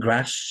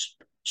lemongrass,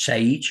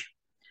 sage,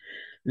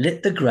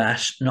 lit the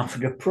grass and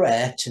offered a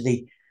prayer to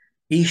the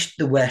east,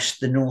 the west,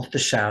 the north, the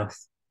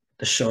south,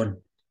 the sun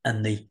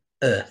and the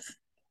earth.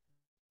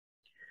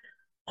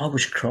 I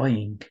was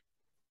crying.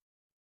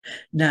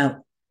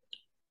 Now,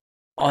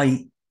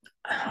 I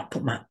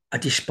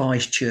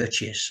despise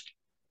churches.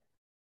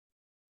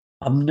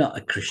 I'm not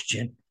a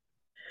Christian.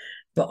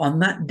 But on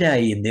that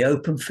day in the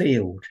open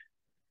field,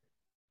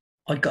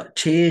 I got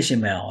tears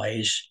in my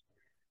eyes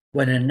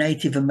when a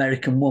Native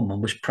American woman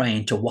was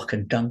praying to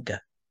Wakantanka.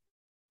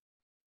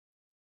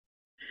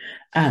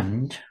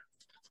 And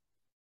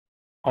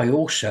I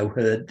also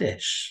heard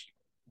this.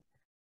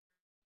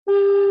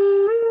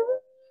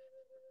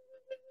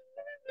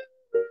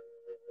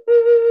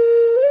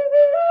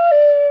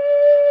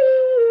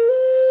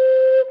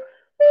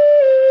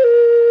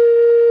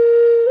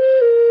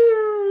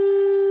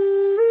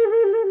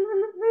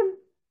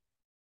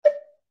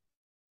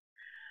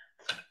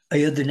 I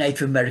heard the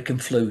Native American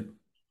flute.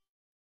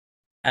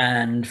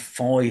 And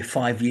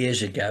 5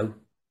 years ago,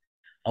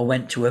 I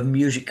went to a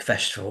music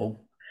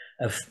festival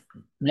of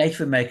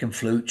Native American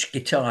flutes,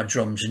 guitar,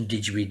 drums, and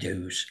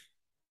didgeridoos.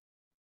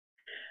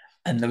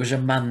 And there was a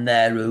man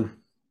there who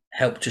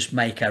helped us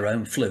make our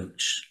own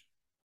flutes.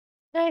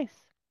 Nice.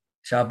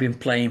 So I've been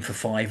playing for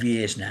 5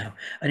 years now.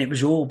 And it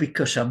was all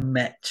because I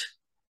met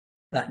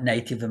that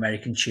Native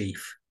American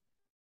chief.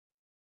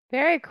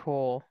 Very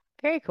cool.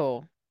 Very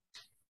cool.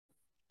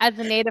 As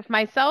a native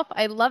myself,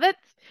 I love it.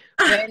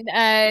 When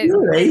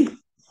really?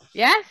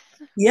 Yes.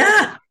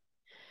 Yeah.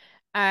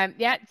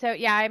 Yeah. So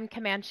yeah, I'm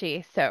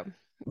Comanche. So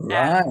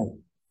right.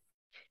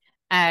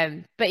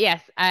 But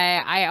yes,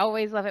 I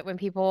always love it when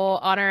people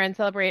honor and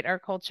celebrate our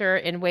culture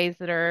in ways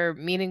that are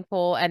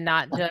meaningful and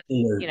not just,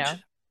 you know.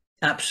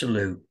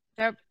 Absolute.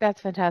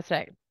 That's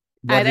fantastic.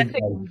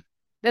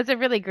 That's a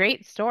really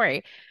great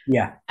story.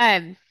 Yeah.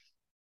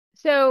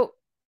 So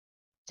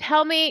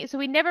tell me, so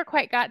we never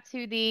quite got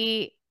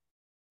to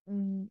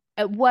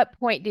at what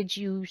point did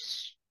you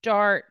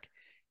start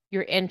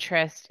your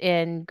interest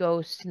in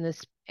ghosts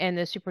and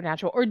the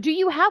supernatural, or do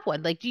you have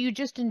one? Like, do you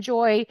just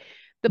enjoy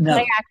the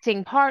play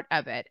acting part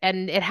of it,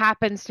 and it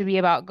happens to be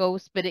about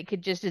ghosts, but it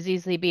could just as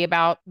easily be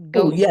about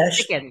ghost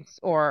chickens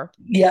or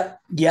yeah.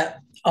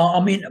 I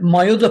mean,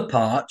 my other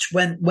parts,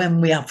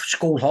 when we have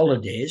school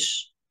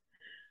holidays,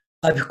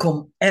 I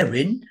become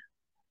Erin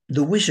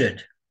the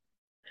wizard.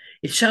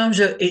 It sounds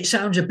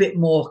a bit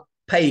more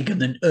pagan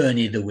than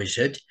Ernie the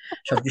wizard,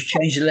 so I've just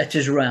changed the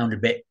letters around a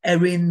bit.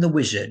 Erin the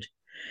wizard.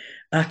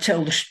 And I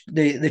tell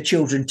the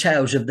children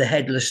tales of the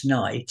headless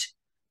knight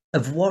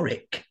of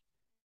Warwick.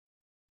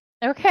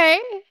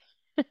 Okay.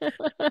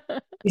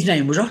 His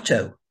name was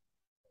Otto.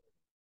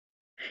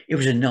 He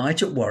was a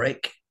knight at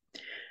Warwick,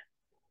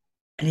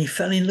 and he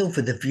fell in love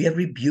with a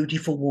very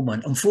beautiful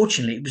woman.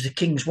 Unfortunately, it was the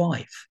king's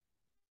wife.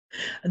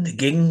 And the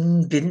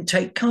king didn't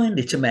take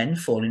kindly to men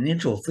falling in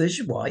love with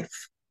his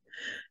wife.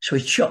 So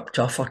he chopped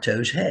off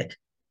Otto's head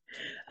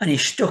and he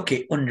stuck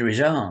it under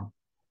his arm.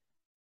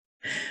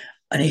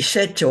 And he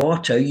said to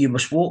Otto, you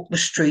must walk the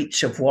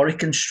streets of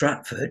Warwick and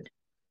Stratford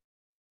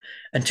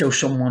until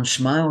someone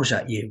smiles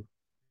at you.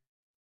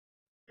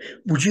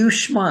 Would you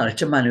smile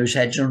at a man whose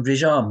head's under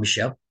his arm,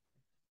 Michelle?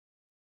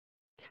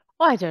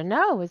 Well, I don't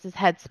know. Is his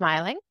head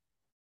smiling?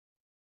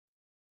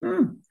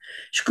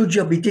 It's a good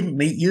job he didn't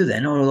meet you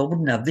then, or I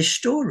wouldn't have this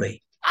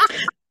story.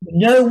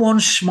 No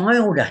one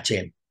smiled at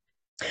him.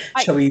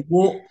 So he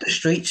walked the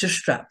streets of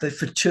Stratford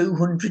for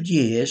 200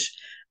 years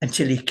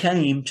until he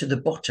came to the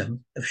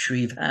bottom of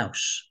Shreve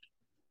House.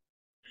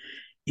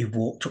 He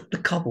walked up the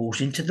cobbles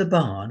into the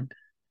barn.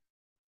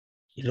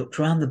 He looked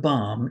around the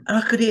barn and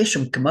I could hear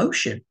some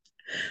commotion.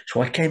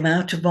 So I came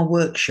out of my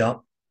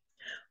workshop.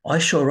 I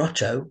saw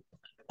Otto.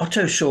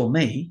 Otto saw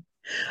me.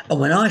 And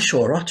when I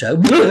saw Otto,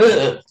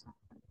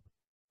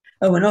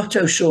 and when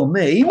Otto saw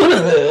me,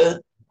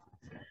 the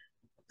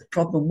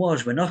problem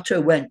was when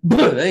Otto went,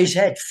 his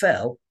head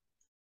fell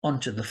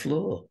onto the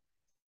floor.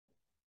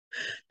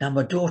 Now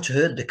my daughter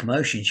heard the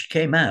commotion. She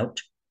came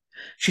out.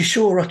 She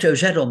saw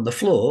Otto's head on the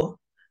floor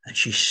and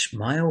she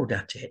smiled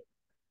at it.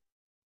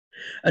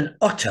 And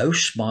Otto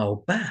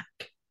smiled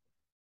back.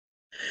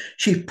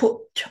 She put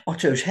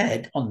Otto's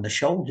head on the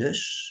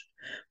shoulders,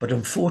 but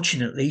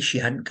unfortunately she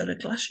hadn't got her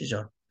glasses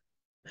on.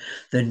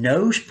 The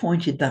nose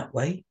pointed that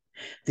way,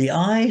 the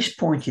eyes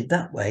pointed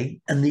that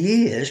way, and the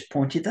ears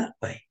pointed that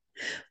way.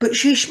 But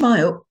she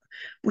smiled.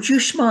 Would you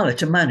smile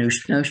at a man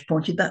whose nose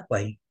pointed that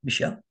way,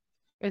 Michelle?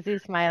 Was he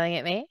smiling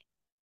at me?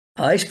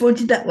 Eyes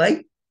pointed that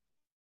way.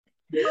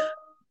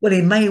 Well,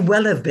 he may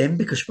well have been,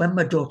 because when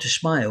my daughter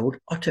smiled,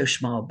 Otto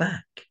smiled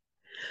back.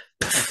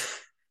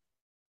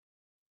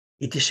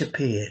 He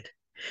disappeared.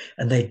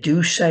 And they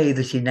do say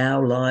that he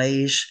now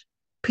lies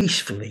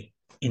peacefully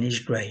in his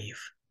grave.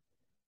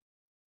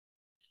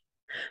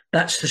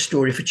 That's the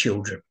story for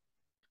children.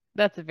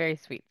 That's a very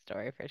sweet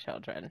story for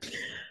children.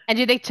 And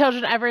do the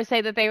children ever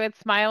say that they would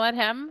smile at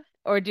him?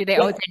 Or do they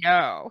always say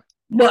no?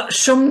 Well,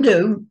 some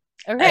do.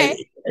 Okay.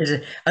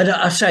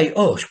 I say,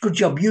 oh, it's a good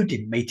job you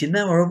didn't meet him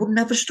now, or I wouldn't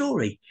have a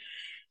story.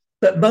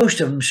 But most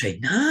of them say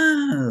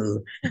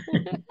no.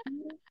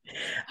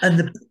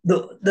 And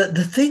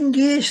the thing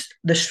is,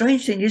 the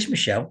strange thing is,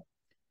 Michelle,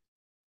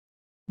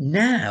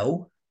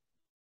 now,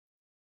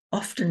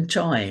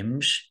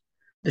 oftentimes,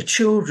 the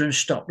children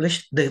stop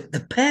listening. The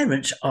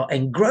parents are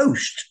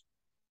engrossed,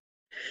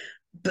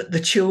 but the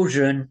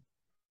children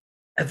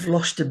have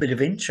lost a bit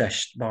of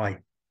interest by.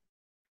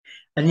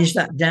 And is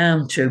that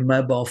down to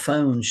mobile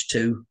phones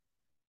too?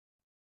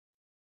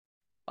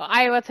 Well,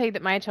 I will tell you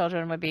that my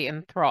children would be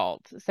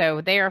enthralled. So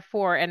they are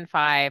 4 and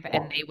 5,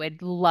 and they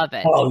would love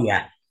it. Oh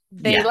yeah,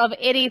 They yeah. love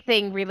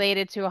anything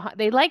related to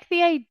they like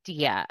the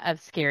idea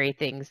of scary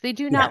things. They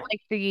do not Yeah.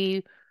 like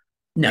the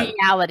No.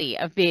 reality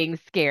of being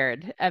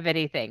scared of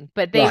anything,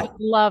 but they Right. would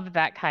love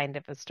that kind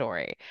of a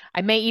story.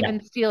 I may Yeah.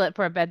 even steal it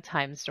for a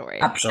bedtime story.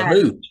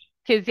 Absolute.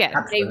 Because yes,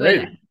 they would,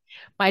 Absolute.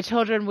 my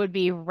children would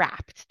be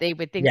rapt. They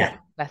would think that's Yeah.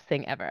 the best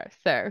thing ever.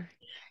 So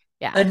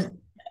yeah. And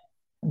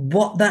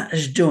what that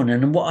has done,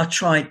 and what I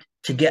tried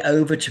to get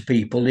over to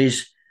people,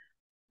 is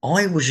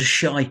I was a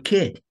shy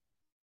kid.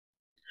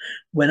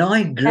 When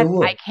I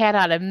grew I up,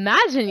 cannot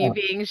imagine you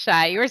being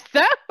shy. You're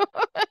so,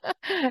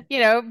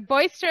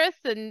 boisterous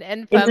and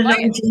in the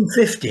flamboyant.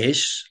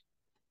 1950s,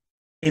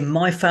 in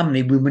my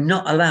family, we were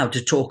not allowed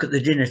to talk at the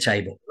dinner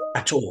table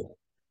at all,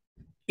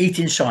 eat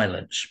in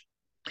silence.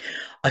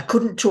 I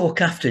couldn't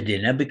talk after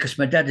dinner because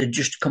my dad had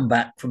just come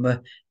back from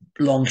a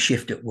long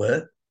shift at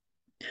work.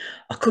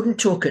 I couldn't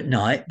talk at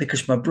night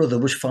because my brother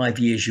was 5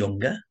 years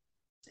younger.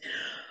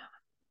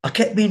 I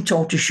kept being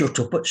told to shut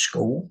up at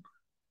school.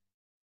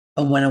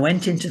 And when I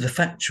went into the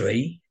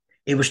factory,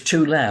 it was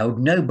too loud.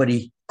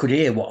 Nobody could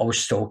hear what I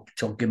was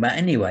talking about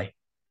anyway.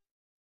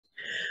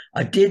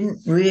 I didn't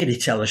really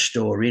tell a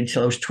story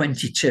until I was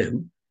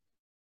 22.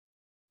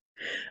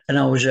 And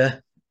I was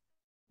a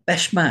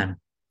best man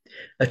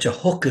at a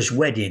hooker's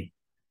wedding,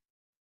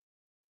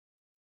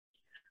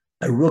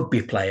 a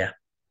rugby player.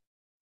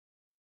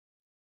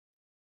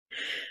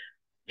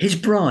 His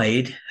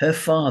bride, her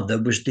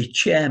father, was the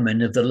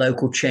chairman of the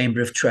local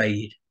chamber of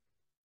trade.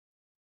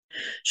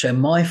 So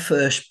my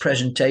first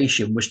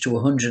presentation was to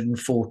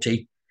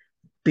 140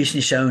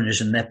 business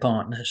owners and their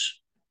partners.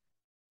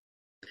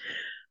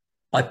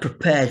 I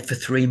prepared for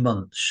 3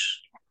 months.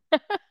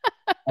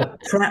 I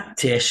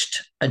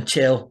practiced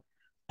until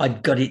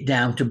I'd got it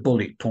down to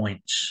bullet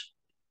points.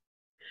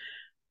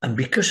 And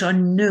because I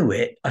knew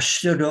it, I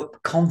stood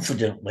up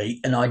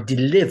confidently and I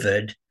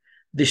delivered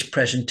this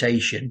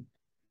presentation.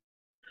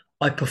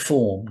 I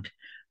performed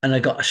and I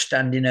got a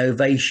standing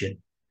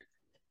ovation.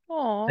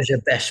 Oh, As a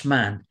best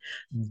man.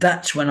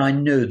 That's when I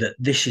knew that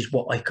this is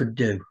what I could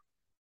do.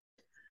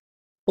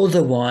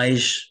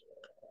 Otherwise,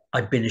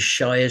 I'd been as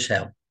shy as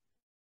hell.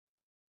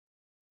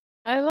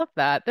 I love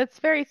that. That's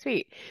very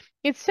sweet.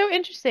 It's so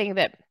interesting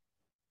that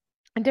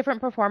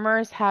different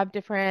performers have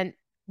different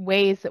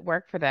ways that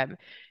work for them.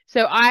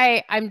 So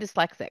I'm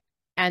dyslexic.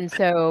 And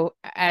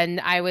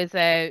I was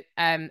a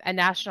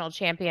national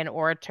champion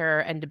orator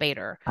and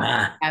debater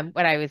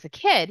when I was a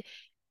kid.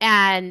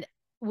 And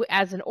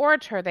as an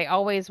orator, they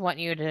always want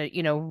you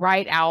to,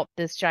 write out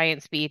this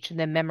giant speech and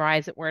then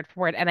memorize it word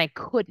for word. And I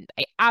couldn't.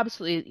 I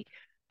absolutely,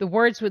 the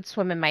words would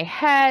swim in my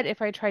head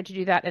if I tried to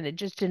do that, and it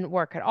just didn't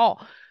work at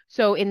all.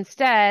 So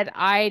instead,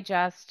 I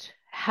just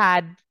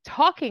had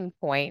talking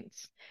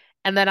points,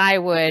 and then I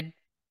would,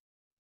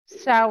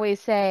 shall we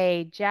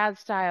say, jazz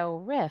style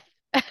riff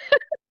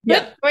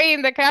Yeah.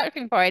 between the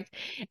talking points.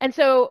 And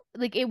so,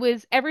 like, it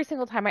was every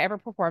single time I ever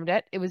performed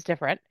it, it was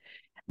different.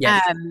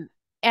 Yes.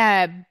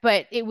 Um,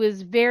 but it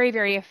was very,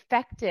 very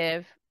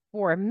effective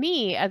for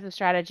me as a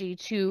strategy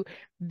to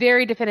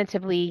very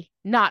definitively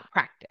not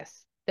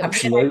practice. That when I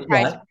Absolute.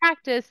 tried to Right.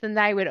 practice, then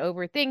I would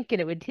overthink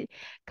and it would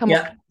come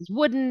off Yeah. as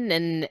wooden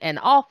and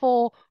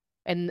awful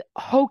and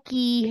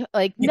hokey,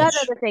 like none of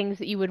Yes. the things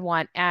that you would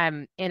want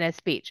in a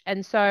speech.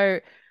 And so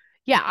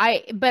yeah,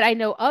 but I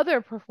know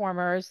other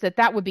performers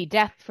that would be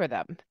death for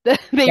them. They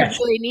Yes.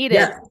 really needed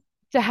Yeah.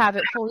 to have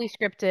it fully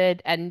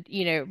scripted and,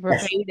 Yes.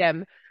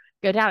 verbatim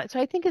go down it. So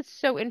I think it's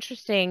so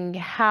interesting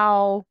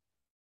how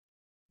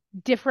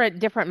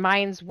different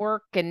minds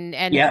work and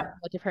how Yeah.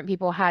 different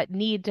people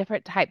need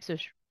different types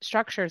of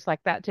structures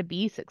like that to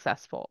be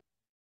successful.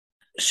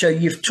 So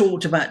you've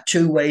talked about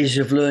two ways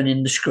of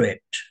learning the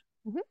script.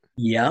 Mm-hmm.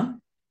 Yeah.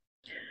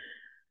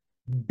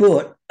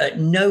 But at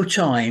no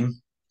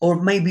time,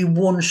 or maybe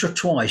once or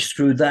twice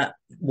through that,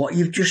 what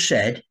you've just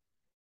said,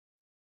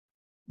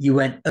 you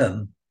went,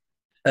 uh,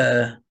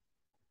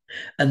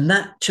 and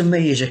that to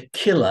me is a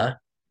killer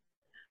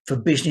for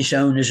business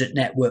owners at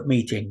network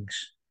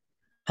meetings.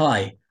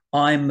 Hi,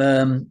 I'm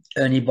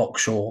Ernie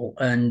Boxall,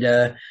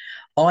 and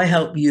I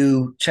help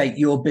you take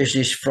your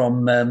business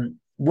from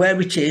where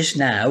it is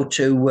now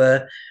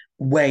to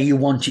where you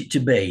want it to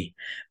be.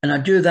 And I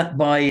do that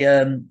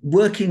by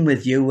working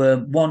with you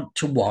one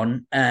to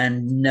one.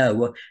 And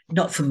no,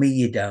 not for me,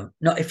 you don't.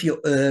 Not if you're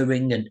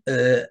erring and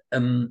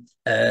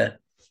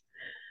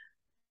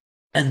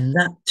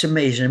that to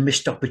me is a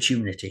missed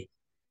opportunity.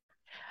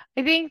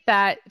 I think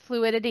that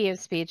fluidity of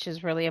speech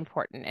is really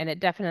important and it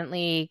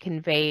definitely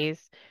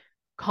conveys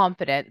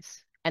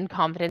confidence, and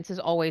confidence is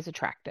always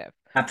attractive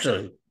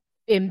Absolutely.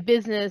 in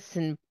business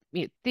and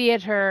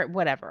theater,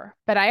 whatever.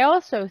 But I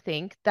also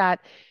think that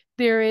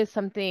there is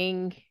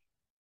something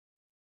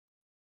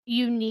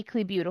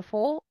uniquely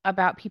beautiful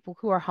about people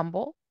who are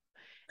humble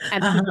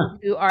and people Uh-huh.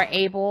 who are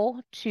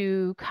able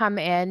to come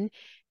in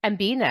and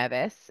be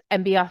nervous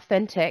and be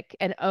authentic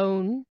and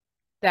own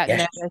that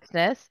Yes.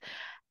 nervousness.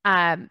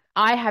 I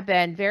have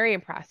been very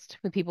impressed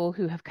with people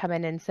who have come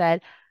in and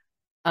said,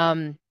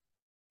 Uh,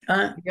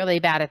 "You're really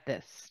bad at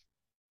this."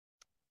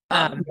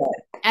 Um,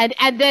 yeah.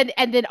 and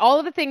then all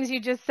of the things you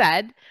just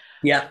said,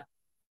 Yeah.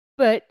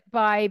 but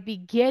by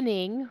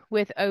beginning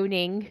with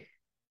owning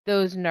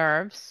those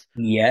nerves,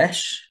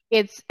 Yes.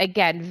 it's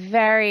again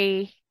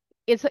very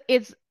it's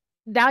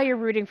now you're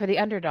rooting for the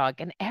underdog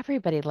and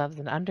everybody loves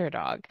an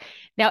underdog.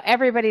 Now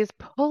everybody's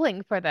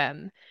pulling for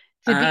them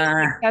to be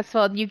Uh,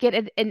 successful and you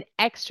get an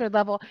extra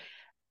level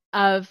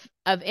of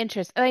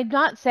interest. And I'm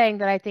not saying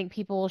that I think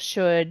people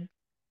should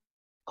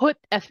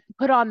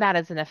put on that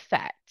as an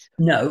effect.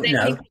 no, But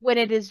I think no. when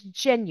it is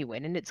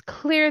genuine and it's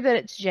clear that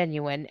it's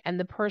genuine and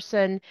the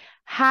person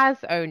has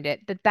owned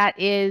it, that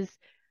is,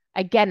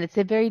 again, it's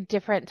a very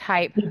different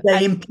type Did of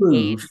they improve?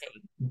 engaging.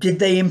 Did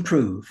they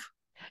improve?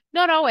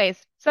 Not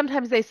always.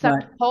 Sometimes they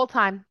sucked Right. the whole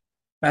time.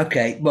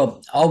 Okay.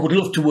 Well, I would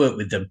love to work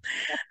with them.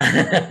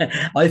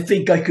 I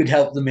think I could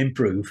help them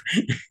improve.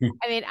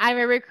 I mean, I'm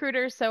a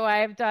recruiter, so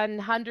I've done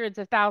hundreds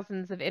of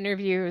thousands of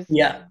interviews,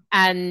 Yeah.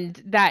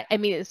 and that, I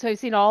mean, so I've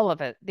seen all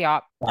of it,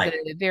 Right.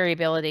 the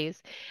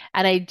variabilities,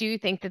 and I do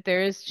think that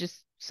there is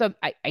just some,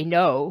 I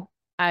know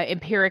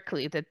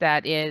empirically that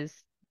that is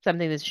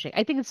something that's interesting.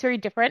 I think it's very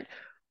different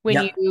when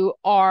Yeah. you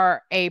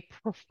are a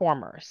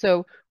performer.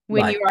 So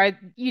when Right.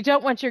 you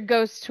don't want your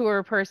ghost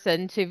tour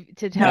person to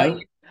tell No.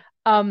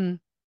 you,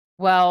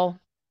 well,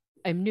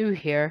 I'm new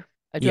here.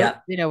 I don't Yeah.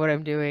 really know what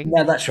I'm doing.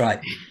 No, that's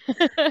right.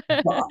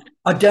 But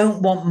I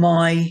don't want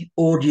my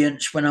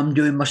audience when I'm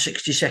doing my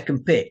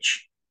 60-second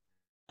pitch.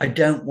 I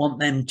don't want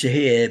them to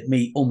hear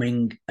me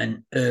umming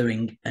and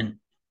erring, and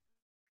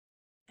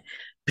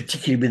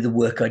particularly with the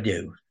work I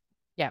do.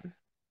 Yeah.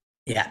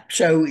 Yeah.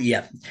 So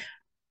yeah,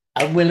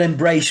 I will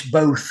embrace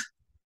both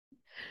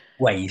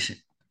ways.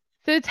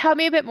 So tell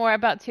me a bit more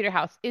about Tudor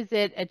House. Is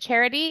it a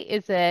charity?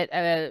 Is it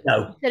you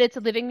No, said it's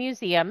a living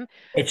museum.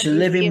 it's a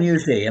living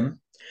Museum.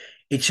 museum.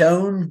 It's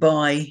owned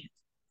by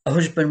a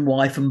husband,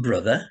 wife, and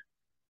brother,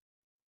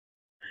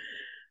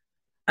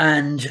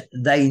 and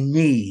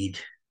they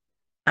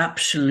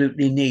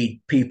absolutely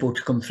need people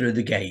to come through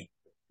the gate.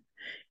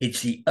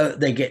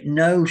 They get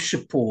no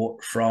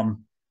support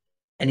from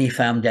any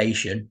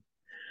foundation.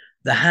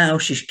 The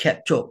house is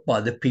kept up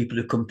by the people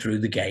who come through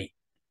the gate.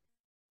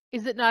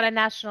 Is it not a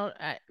national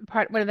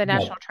one of the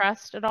National No,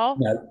 Trust at all?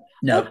 no, Oh,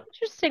 no,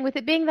 interesting. With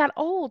it being that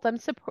old, I'm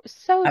so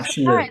absolutely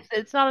surprised that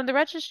it's not on the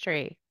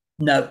registry.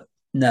 no,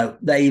 no.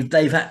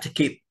 They've had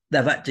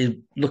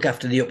to look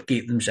after the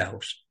upkeep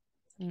themselves.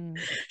 Mm.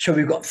 So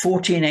we've got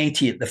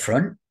 1480 at the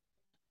front.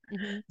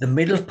 Hmm. The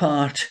middle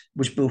part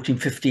was built in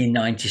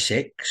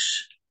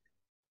 1596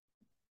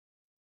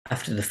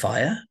 after the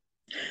fire.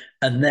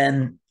 And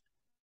then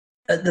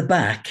at the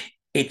back,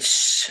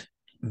 it's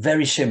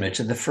very similar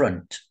to the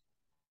front.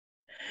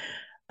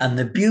 And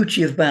the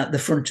beauty about the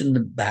front and the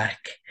back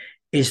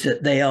is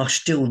that they are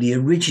still the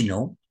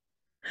original.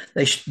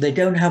 They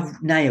don't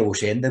have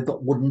nails in, they've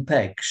got wooden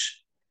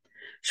pegs.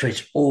 So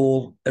it's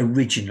all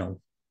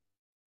original.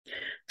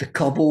 The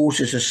cobbles,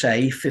 as I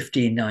say,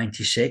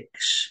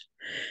 1596.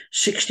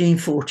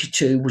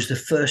 1642 was the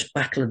first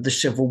battle of the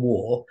Civil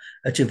War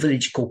at a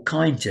village called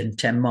Kyneton,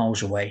 10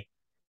 miles away.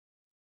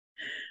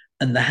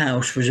 And the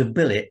house was a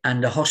billet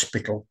and a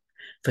hospital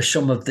for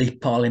some of the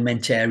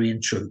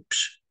parliamentarian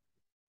troops.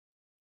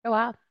 Oh,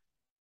 wow.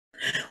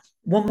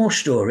 One more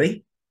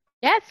story.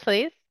 Yes,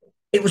 please.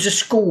 It was a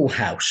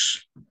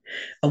schoolhouse,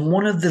 and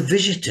one of the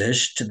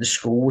visitors to the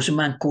school was a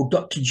man called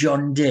Dr.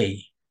 John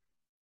Dee,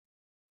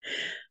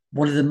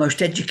 one of the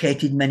most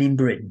educated men in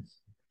Britain,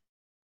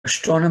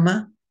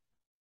 astronomer,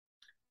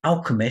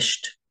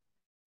 alchemist,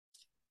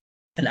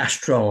 and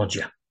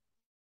astrologer.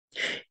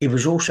 He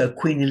was also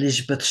Queen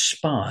Elizabeth's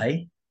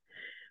spy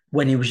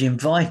when he was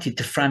invited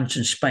to France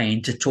and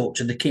Spain to talk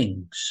to the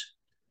kings.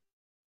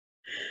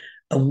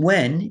 And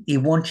when he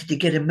wanted to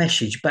get a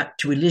message back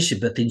to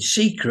Elizabeth in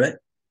secret,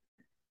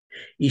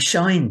 he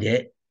signed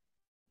it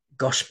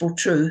Gospel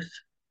Truth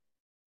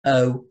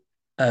 007.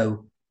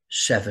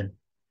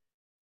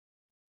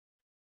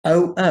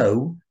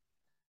 00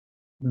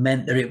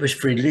 meant that it was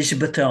for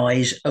Elizabeth's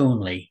eyes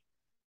only.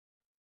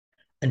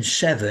 And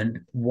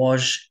 7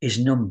 was his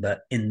number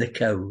in the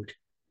code.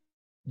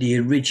 The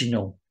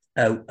original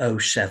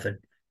 007,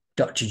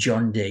 Dr.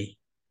 John Dee.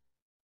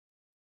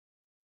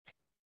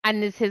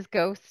 And is his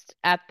ghost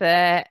at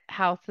the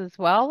house as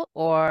well,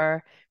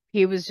 or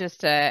he was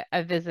just a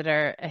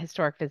visitor, a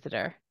historic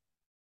visitor?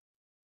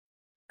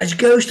 As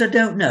ghost, I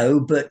don't know,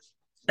 but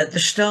at the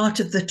start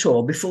of the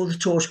tour, before the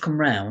tours come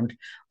round,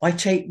 I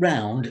take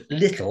round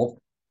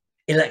little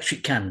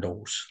electric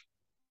candles.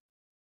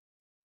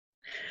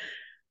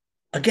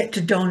 I get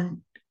to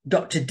don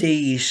Dr.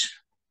 Dee's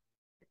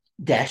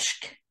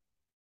desk.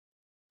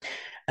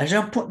 As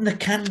I'm putting the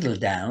candle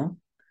down,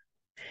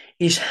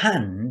 his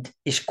hand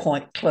is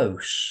quite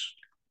close.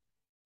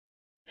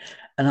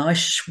 And I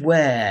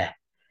swear,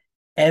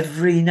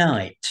 every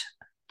night,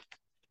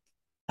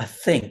 I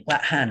think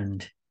that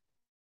hand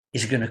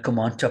is going to come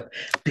on top,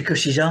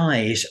 because his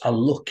eyes are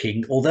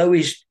looking, although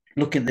he's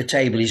looking at the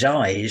table, his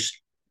eyes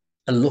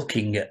are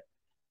looking at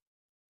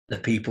the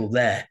people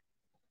there.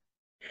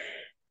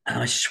 And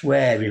I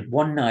swear,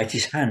 one night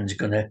his hand's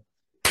going to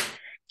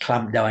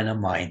clamp down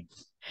on mine.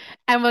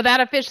 And will that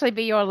officially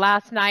be your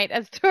last night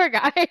as tour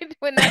guide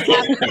when that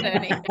happens,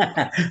 Tony?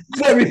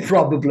 Very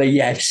probably,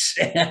 yes.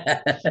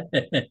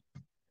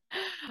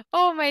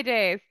 Oh, my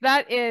days.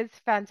 That is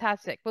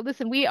fantastic. Well,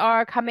 listen, we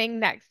are coming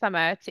next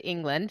summer to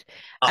England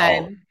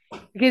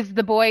because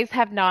the boys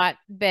have not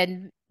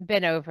been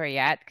over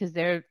yet because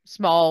they're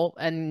small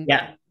and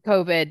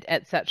COVID,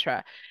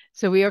 etc.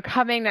 So we are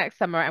coming next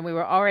summer, and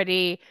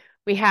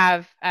we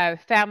have a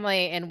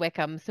family in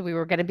Wickham, so we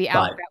were going to be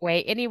out that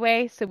way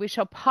anyway. So we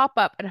shall pop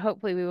up, and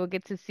hopefully we will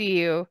get to see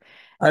you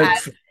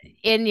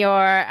in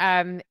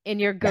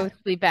your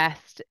ghostly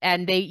vest,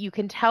 and you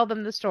can tell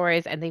them the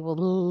stories, and they will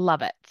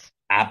love it.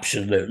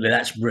 Absolutely,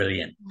 that's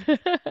brilliant.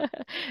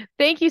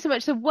 Thank you so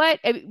much. So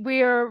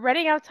we're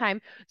running out of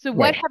time. So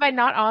what have I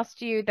not asked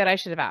you that I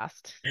should have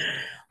asked?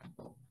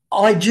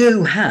 I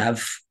do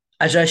have,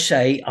 as I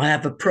say, I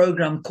have a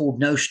program called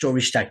No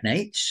Story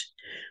Stagnates,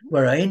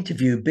 where I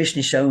interview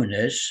business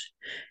owners.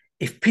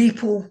 If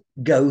people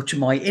go to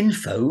my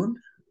info,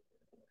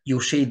 you'll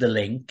see the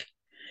link.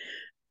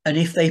 And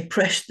if they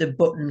press the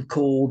button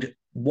called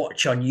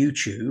Watch on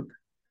YouTube,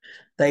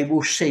 they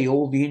will see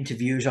all the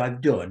interviews I've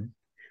done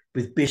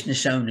with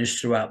business owners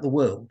throughout the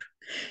world.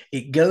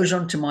 It goes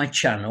onto my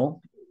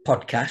channel,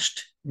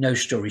 podcast, No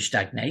Story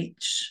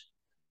Stagnates.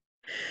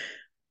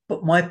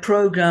 But my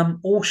program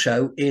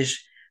also is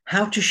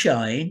how to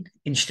shine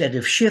instead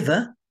of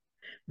shiver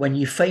when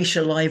you face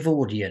a live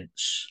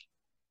audience.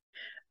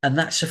 And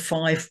that's a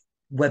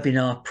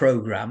 5-webinar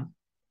program,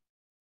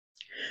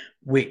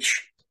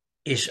 which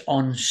is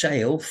on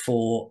sale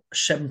for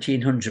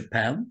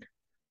 £1,700.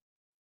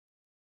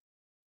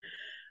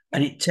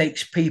 And it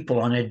takes people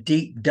on a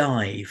deep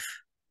dive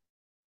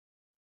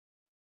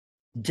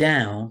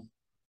down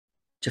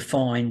to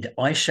find,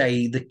 I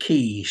say, the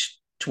keys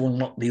to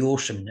unlock the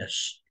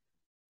awesomeness.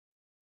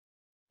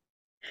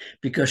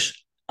 Because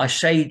I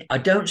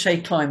don't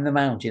say climb the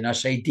mountain, I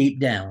say deep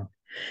down.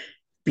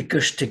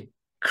 Because to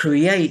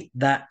create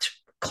that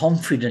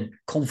confident,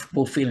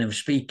 comfortable feeling of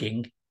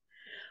speaking,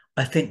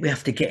 I think we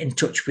have to get in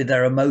touch with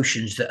our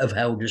emotions that have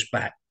held us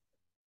back.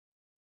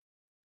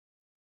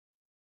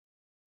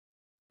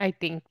 I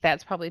think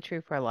that's probably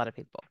true for a lot of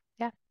people.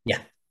 Yeah. Yeah.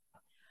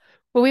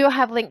 Well, we will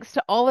have links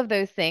to all of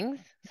those things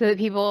so that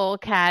people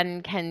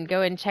can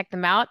go and check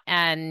them out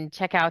and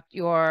check out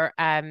your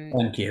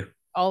thank you.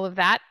 All of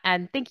that.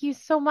 And thank you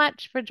so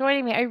much for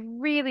joining me. I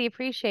really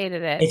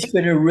appreciated it. It's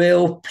been a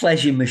real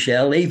pleasure,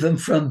 Michelle, even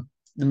from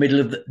the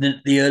middle of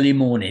the early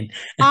morning.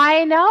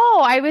 I know.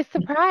 I was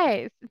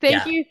surprised.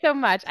 Thank you so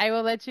much. I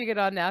will let you get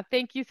on now.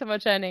 Thank you so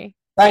much, Ernie.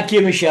 Thank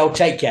you, Michelle.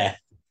 Take care.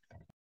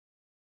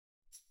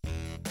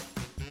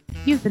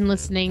 You've been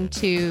listening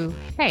to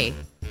Hey,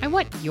 I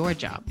Want Your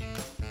Job.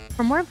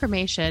 For more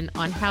information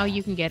on how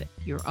you can get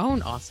your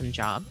own awesome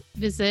job,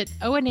 visit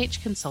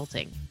ONH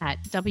Consulting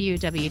at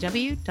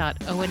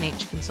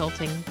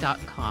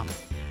www.onhconsulting.com.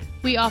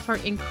 We offer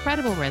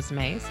incredible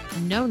resumes,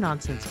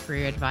 no-nonsense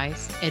career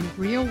advice, and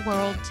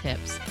real-world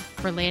tips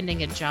for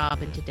landing a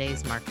job in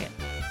today's market.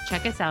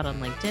 Check us out on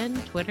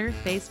LinkedIn, Twitter,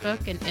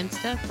 Facebook, and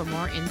Insta for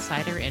more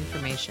insider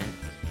information.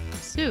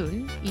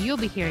 Soon, you'll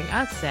be hearing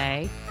us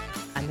say,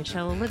 I'm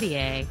Michelle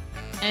Olivier,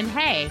 and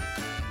hey,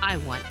 I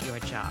want your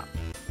job.